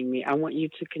dating me. I want you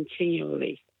to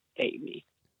continually date me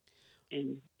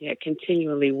and yeah,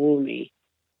 continually woo me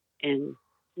and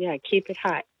yeah, keep it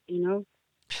hot,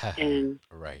 and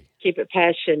Right. keep it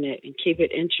passionate and keep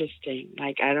it interesting.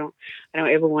 Like I don't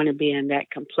ever want to be in that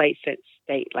complacent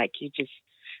state. Like you just,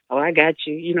 oh, I got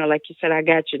you. Like you said, I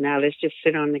got you. Now let's just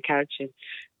sit on the couch and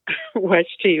watch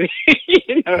TV.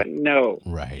 No.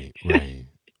 Right. Right.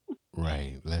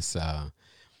 Right. Let's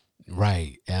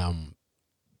right.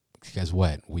 Because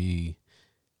what me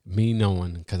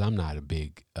knowing, because I'm not a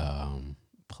big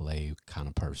play kind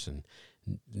of person.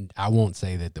 I won't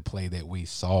say that the play that we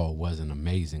saw wasn't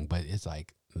amazing, but it's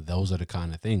like those are the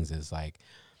kind of things. It's like,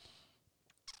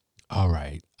 all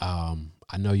right,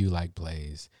 I know you like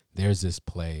plays. There's this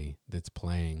play that's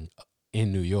playing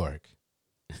in New York.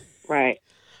 Right.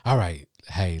 All right,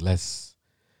 hey,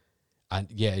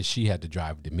 yeah, she had to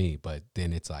drive to me, but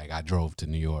then it's like I drove to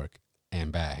New York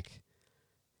and back.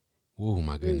 Oh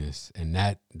my Mm. goodness! And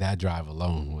that drive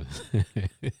alone was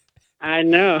I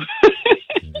know.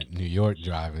 New York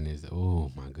driving is,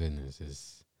 oh my goodness,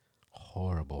 it's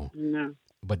horrible. No.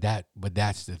 But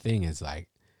that's the thing, is like,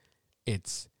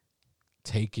 it's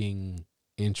taking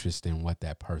interest in what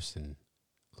that person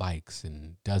likes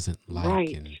and doesn't like,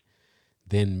 Right. and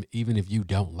then even if you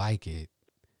don't like it,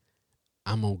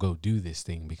 I'm gonna go do this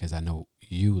thing because I know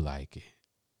you like it.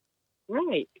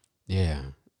 Right. Yeah,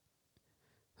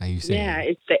 like you Yeah, said.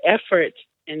 it's the effort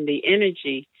and the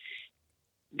energy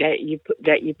that you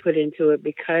put into it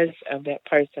because of that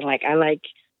person. Like I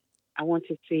want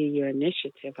to see your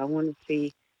initiative. I want to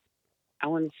see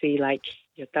like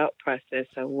your thought process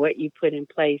of what you put in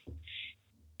place.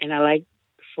 And I like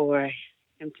for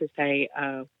him to say,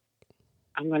 I'm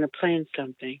going to plan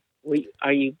something.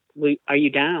 Are you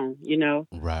down?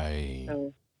 Right,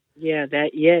 So yeah,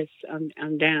 yes,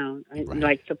 I'm down. right,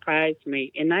 Like surprise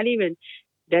me, and not even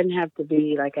doesn't have to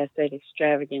be like I said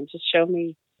extravagant. Just show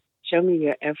me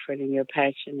your effort and your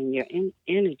passion and your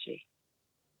energy,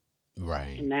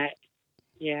 right, and that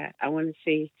yeah, I want to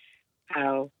see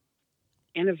how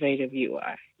innovative you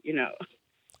are. You know,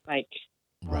 like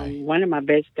right, one of my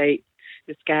best dates,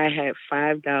 this guy had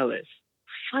 $5.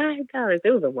 $5.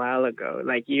 It was a while ago,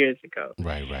 like years ago.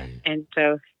 right, right, And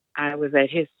so I was at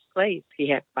his place. He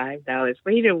had $5,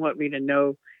 but he didn't want me to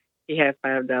know he had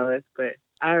 $5. But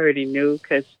I already knew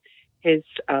because his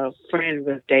friend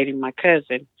was dating my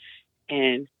cousin,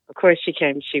 and of course she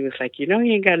came. She was like, he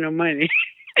ain't got no money.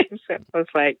 So I was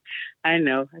like, I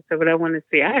know. I said, but I want to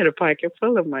see. I had a pocket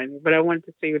full of money, but I wanted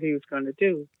to see what he was going to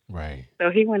do. right,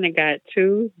 So he went and got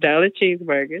 $2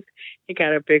 cheeseburgers. He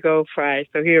got a big old fry.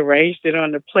 So he arranged it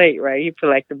on the plate, right? He put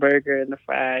like the burger and the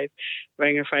fries,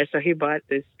 burger and fries. So he bought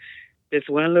this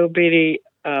one little bitty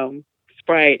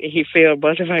Sprite, and he filled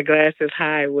both of our glasses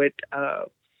high with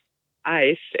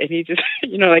ice. And he just,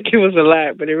 like it was a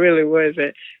lot, but it really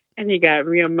wasn't. And he got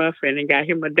me a muffin and got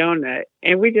him a donut.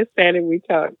 And we just sat and we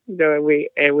talked, and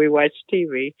we watched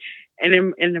TV.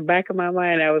 And in the back of my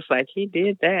mind, I was like, he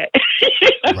did that.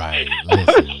 right.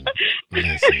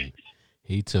 Listen.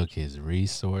 He took his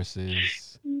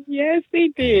resources Yes, he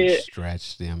and did.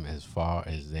 stretched them as far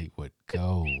as they would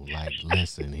go. Like,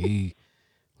 listen, he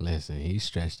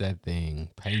stretched that thing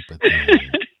paper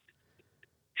thin.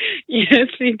 Yes,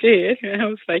 he did. And I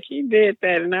was like, he did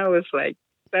that, and I was like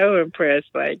so impressed.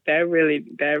 Like that really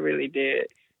did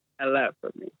a lot for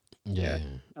me. Yeah,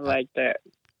 Yeah. I like that.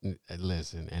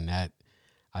 Listen, and that,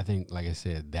 I think, like I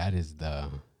said, that is the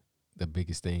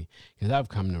biggest thing, because I've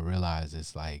come to realize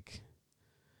it's like,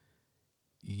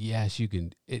 yes, you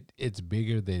can. It's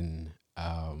bigger than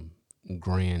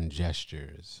grand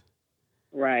gestures.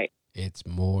 Right. It's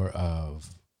more of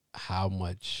how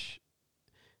much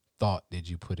thought did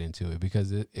you put into it,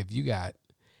 because if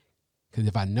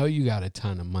I know you got a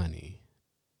ton of money,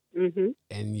 Mhm.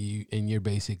 and you're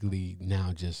basically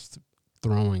now just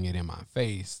throwing it in my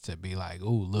face to be like, oh,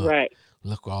 look, Right.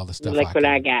 look all the stuff Look I what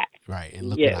I can, got. right, and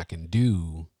look what Yes. I can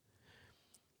do.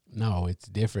 No, it's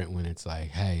different when it's like,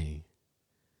 hey,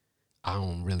 I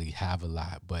don't really have a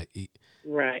lot, but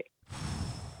Right.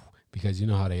 because you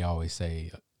know how they always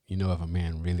say, you know, if a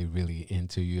man really, really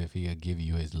into you, if he'll give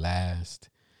you his last,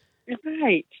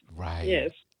 Right. right?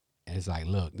 Yes. And it's like,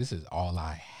 look, this is all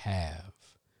I have.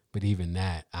 But even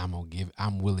that, I'm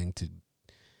willing to,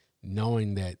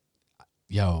 knowing that,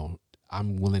 yo,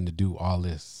 I'm willing to do all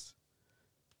this.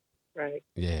 Right.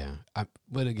 Yeah.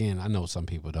 But again, I know some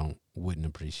people wouldn't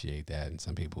appreciate that. And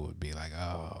some people would be like,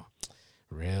 oh,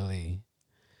 really?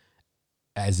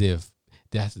 As if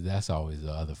that's always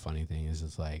the other funny thing is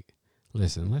it's like,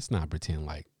 listen, let's not pretend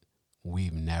like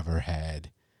we've never had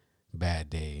bad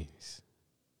days.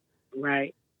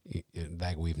 Right.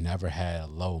 Like we've never had a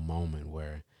low moment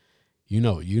where you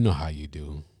know how you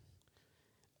do.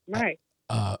 Right.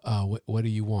 What do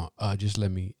you want? Just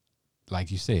let me, like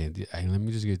you said, hey, let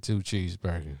me just get 2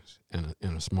 cheeseburgers and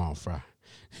a small fry.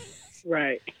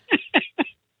 Right.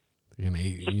 And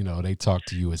they talk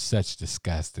to you with such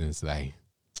disgust, and it's like,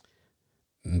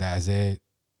 that's it.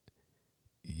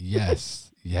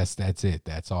 Yes, yes, that's it.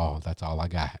 That's all. That's all I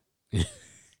got.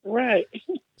 Right.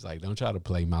 It's like, don't try to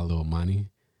play my little money.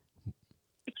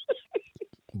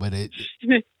 But It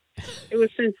was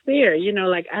sincere,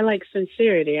 like I like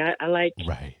sincerity.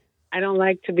 right, I don't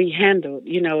like to be handled,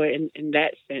 in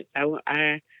that sense.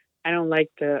 I don't like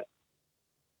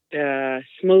the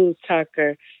smooth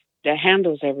talker that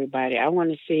handles everybody. I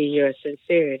want to see your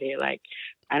sincerity. Like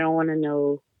I don't want to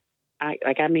know.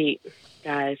 I meet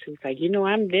guys who's like,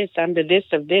 I'm this, I'm the this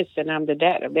of this, and I'm the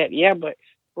that of that. Yeah, but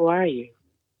who are you?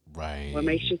 What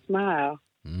makes right, you smile?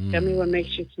 Tell me what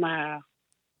makes you smile.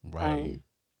 right. Um,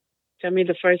 Tell me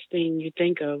the first thing you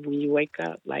think of when you wake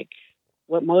up. Like,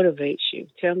 what motivates you?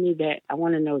 Tell me that. I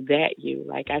want to know that you.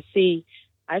 Like, I see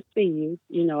you. I see you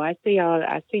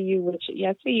with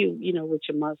I see you. With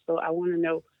your muscle. I want to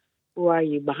know who are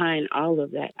you behind all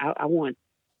of that. I want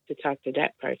to talk to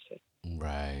that person.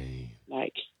 Right.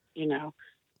 Like,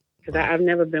 because Right. I've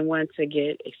never been one to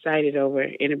get excited over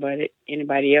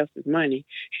anybody else's money.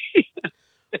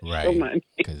 That's your Right. money.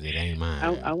 Because it ain't mine.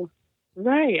 I,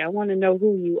 right. I want to know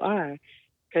who you are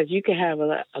because you can have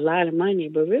a lot of money,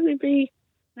 but really be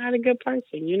not a good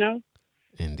person.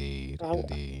 Indeed. So,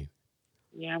 Indeed.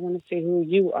 yeah, I want to see who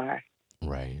you are.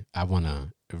 Right. I want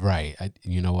to, right.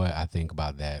 You know what? I think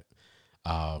about that.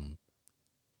 Um,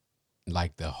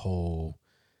 like the whole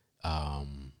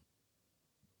um,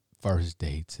 first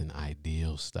dates and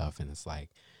ideal stuff. And it's like,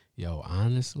 yo,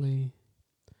 honestly,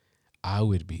 I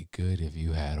would be good if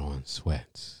you had on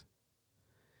sweats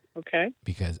Okay.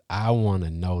 because I want to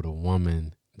know the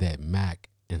woman that Mac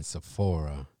and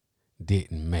Sephora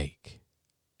didn't make.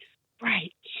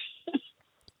 Right.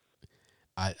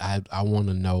 I want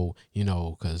to know,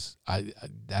 because I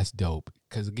that's dope.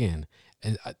 Because again,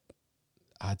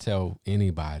 I tell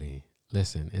anybody,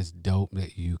 listen, it's dope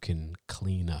that you can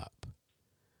clean up.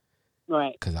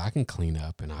 Right. Because I can clean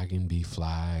up and I can be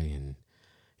fly and,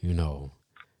 you know,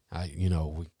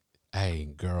 hey,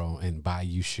 girl, and buy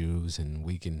you shoes and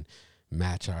we can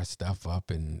match our stuff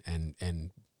up and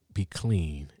be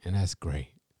clean. And that's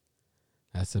great.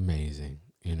 That's amazing.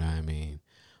 You know what I mean?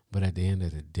 But at the end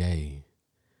of the day,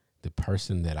 the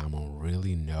person that I'm going to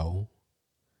really know,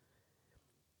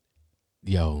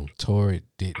 Torrid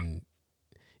didn't,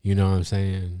 you know what I'm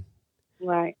saying?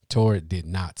 Right. Torrid did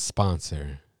not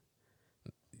sponsor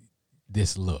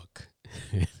this look.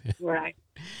 Right.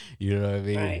 You know what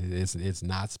I Right. mean? It's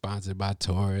not sponsored by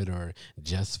Torrid or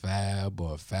Just Fab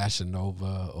or Fashion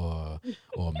Nova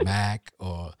or Mac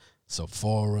or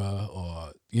Sephora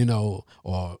or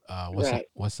Right.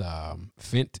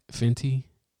 Fenty.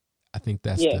 I think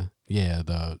that's Yes.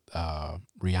 the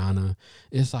Rihanna.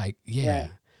 It's like, yeah,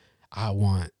 Right. I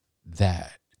want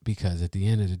that because at the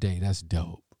end of the day, that's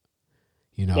dope.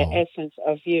 You The know, essence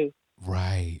of you.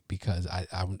 right? Because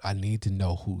I need to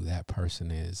know who that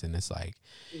person is, and it's like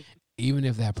even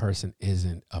if that person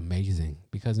isn't amazing,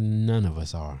 because none of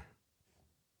us are.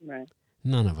 Right.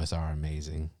 None of us are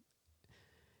amazing.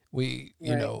 Right.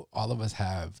 All of us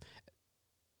have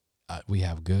we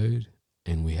have good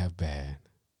and we have bad.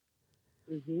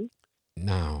 Mhm.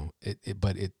 Now,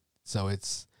 so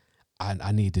it's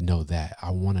I need to know that. I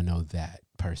want to know that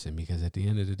person because at the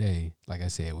end of the day, like I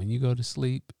said, when you go to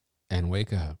sleep and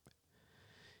wake up,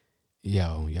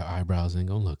 your eyebrows ain't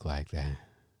gonna look like that.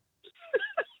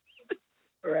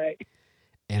 Right.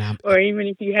 And Or even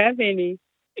if you have any.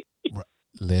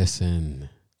 listen,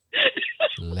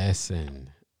 listen,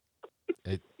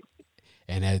 it,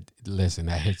 and that listen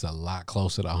that hits a lot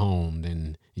closer to home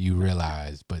than you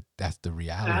realize, but that's the I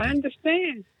reality.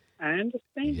 understand. I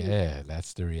understand. Yeah,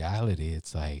 that's the reality.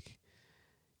 It's like,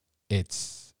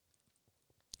 it's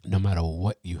no matter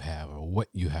what you have or what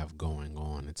you have going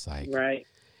on, it's like, Right.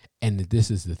 and this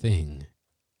is the thing.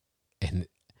 And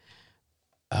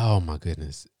oh my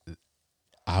goodness,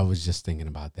 I was just thinking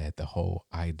about that. The whole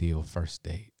ideal first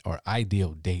date or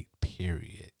ideal date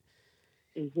period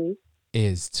Mhm.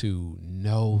 is to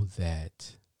know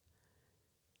that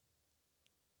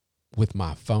with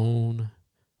my phone,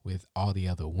 with all the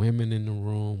other women in the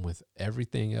room, with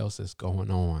everything else that's going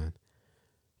on,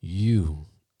 you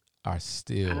are I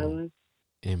still was.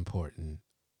 important.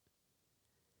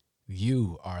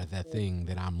 You are that thing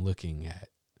that I'm looking at.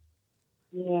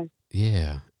 Yeah.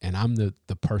 Yeah. And I'm the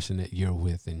person that you're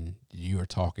with and you're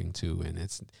talking to. And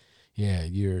it's, yeah,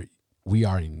 we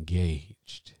are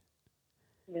engaged.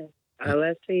 Yeah. It, All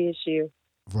I see is you.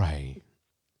 right.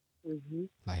 Mhm.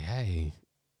 Like, hey,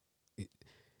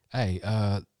 hey,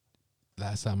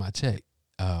 last time I checked,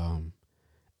 um,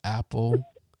 Apple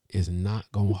is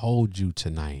not gonna hold you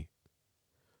tonight.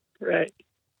 Right.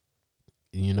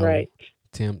 You know, Right.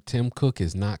 Tim Cook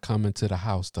is not coming to the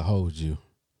house to hold you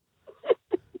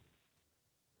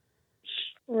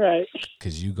Right.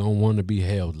 because you gonna want to be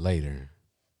held later.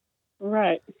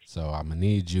 Right. So I'm gonna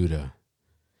need you to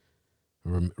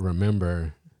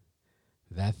remember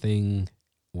that thing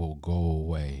will go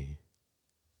away.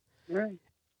 Right.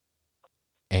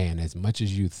 And as much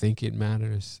as you think it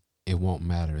matters, it won't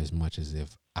matter as much as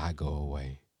if I go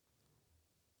away.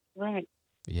 Right.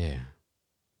 Yeah.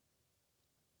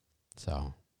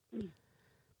 So Mm.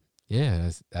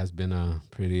 yeah, that's been a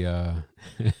pretty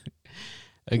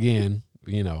again,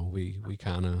 we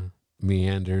kind of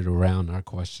meandered around our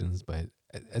questions, but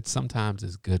sometimes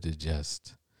it's good to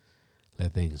just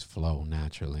let things flow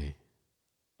naturally.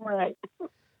 Right.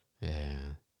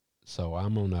 Yeah. So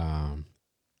I'm gonna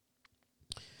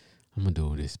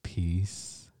do this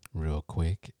piece real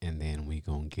quick, and then we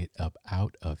gonna get up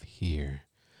out of here.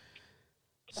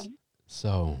 Okay.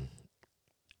 So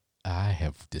I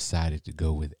have decided to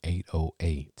go with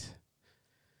 808.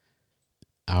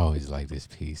 I always like this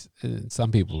piece.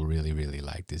 Some people really, really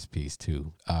like this piece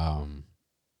too.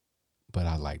 But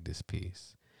I like this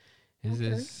piece.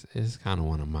 Okay. It's kind of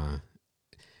one of my,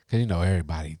 cause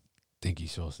everybody think you're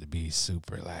supposed to be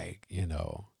super like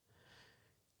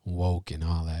woke and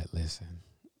all that. Listen,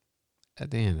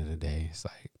 at the end of the day, it's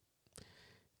like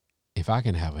if I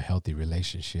can have a healthy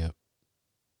relationship,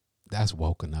 that's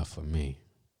woke enough for me.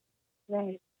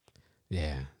 Right.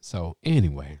 Yeah. So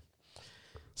anyway,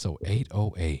 so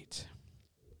 808.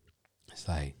 It's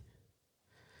like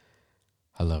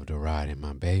I love to ride in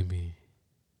my baby.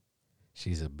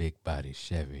 She's a big body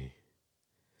Chevy.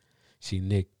 She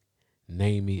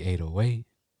nicknamed me 808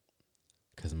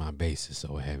 because my bass is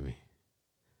so heavy.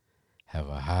 Have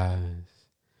her highs,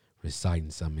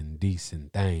 reciting some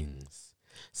indecent things.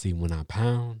 See, when I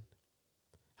pound,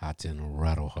 I tend to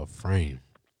rattle her frame.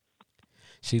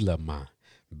 She loved my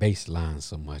bass line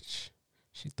so much,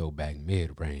 she throw back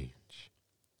mid-range.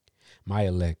 My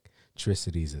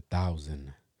electricity's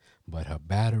 1,000, but her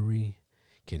battery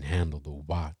can handle the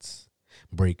watts.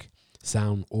 Break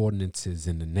sound ordinances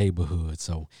in the neighborhood,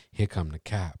 so here come the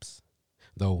cops.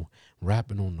 Though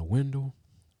rapping on the window,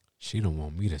 she don't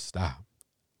want me to stop.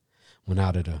 When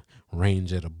out of the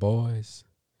range of the boys,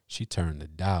 she turned the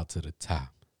dial to the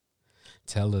top.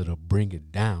 Tell her to bring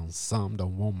it down, some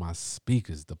don't want my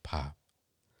speakers to pop.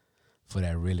 For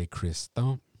that really crisp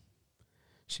thump,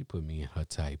 she put me in her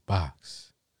tight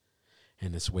box.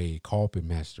 And the suede carpet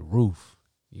matched the roof.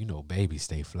 Baby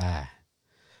stay fly.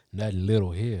 Nothing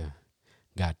little here.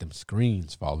 Got them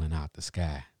screens falling out the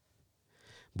sky.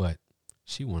 But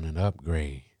she want an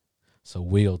upgrade. So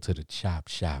wheel to the chop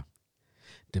shop.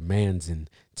 Demands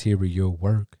interior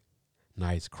work,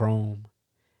 nice chrome,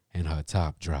 and her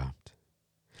top dropped.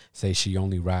 Say she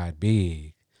only ride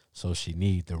big, so she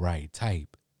need the right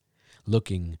type.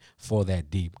 Looking for that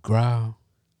deep growl,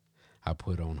 I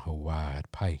put on her wide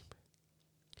pipe.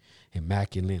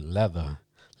 Immaculate leather,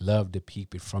 love to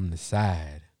peep it from the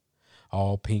side.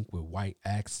 All pink with white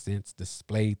accents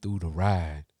displayed through the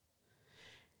ride.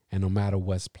 And no matter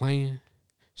what's playing,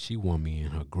 she want me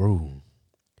in her groove.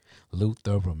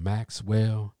 Luther or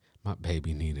Maxwell, my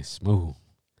baby needed smooth.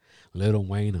 Lil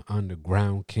Wayne or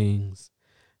Underground Kings,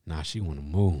 now she wanna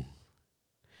move.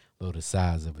 Though the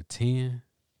size of a 10,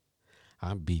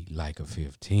 I beat like a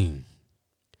 15.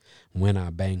 When I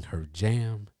bang her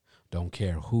jam, don't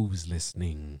care who's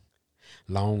listening.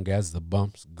 Long as the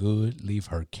bump's good, leave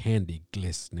her candy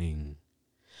glistening.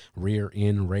 Rear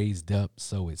end raised up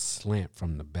so it's slant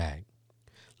from the back.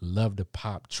 Love to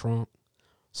pop trunk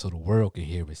so the world can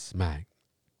hear it smack.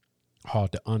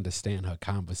 Hard to understand her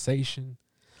conversation,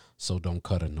 so don't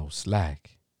cut her no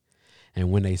slack.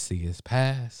 And when they see us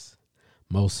pass,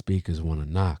 most speakers want to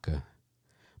knock her,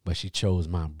 but she chose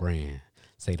my brand.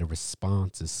 Say the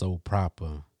response is so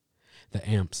proper. The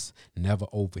amps never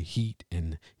overheat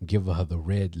and give her the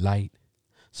red light,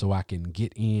 so I can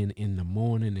get in the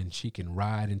morning and she can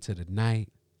ride into the night.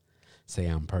 Say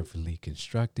I'm perfectly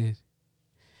constructed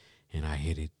and I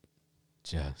hit it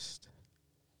just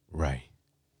right.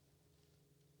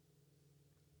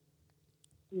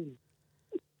 Mm.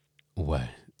 What?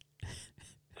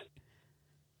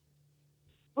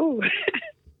 Oh,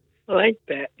 I like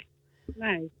that.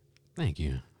 Nice. Thank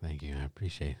you. Thank you. I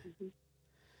appreciate it. Hmm.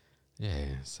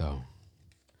 Yeah, so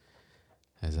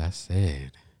as I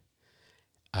said,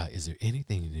 is there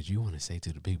anything that you want to say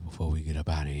to the people before we get up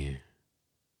out of here?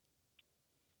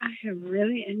 I have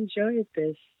really enjoyed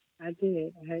this. I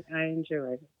did. I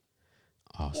enjoyed it.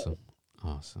 Awesome.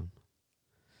 Awesome.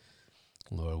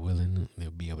 Lord willing,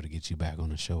 they'll be able to get you back on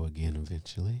the show again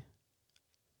eventually.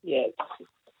 Yes,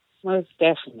 most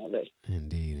definitely.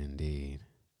 Indeed, indeed.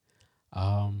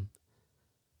 Um,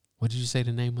 what did you say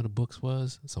the name of the books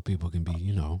was? So people can be,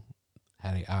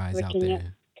 have their eyes out Looking at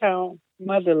there. count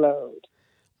mother load.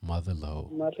 Mother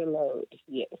Load. Mother load.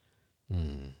 Yes.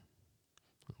 Hmm.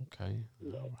 Okay.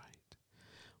 All Yes. right.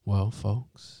 Well,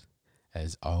 folks,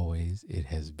 as always, it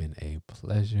has been a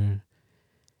pleasure.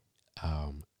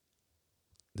 Um,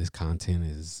 this content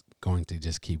is going to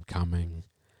just keep coming.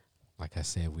 Like I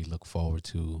said, we look forward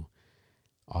to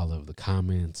all of the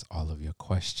comments, all of your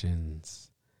questions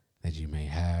that you may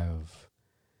have.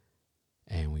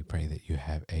 And we pray that you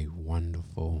have a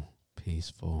wonderful,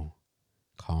 peaceful,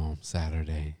 calm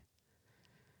Saturday.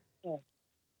 Yes.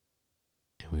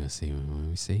 And we'll see you when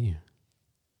we see you.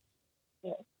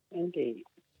 Yes. Indeed.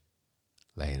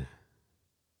 Later.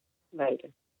 Later.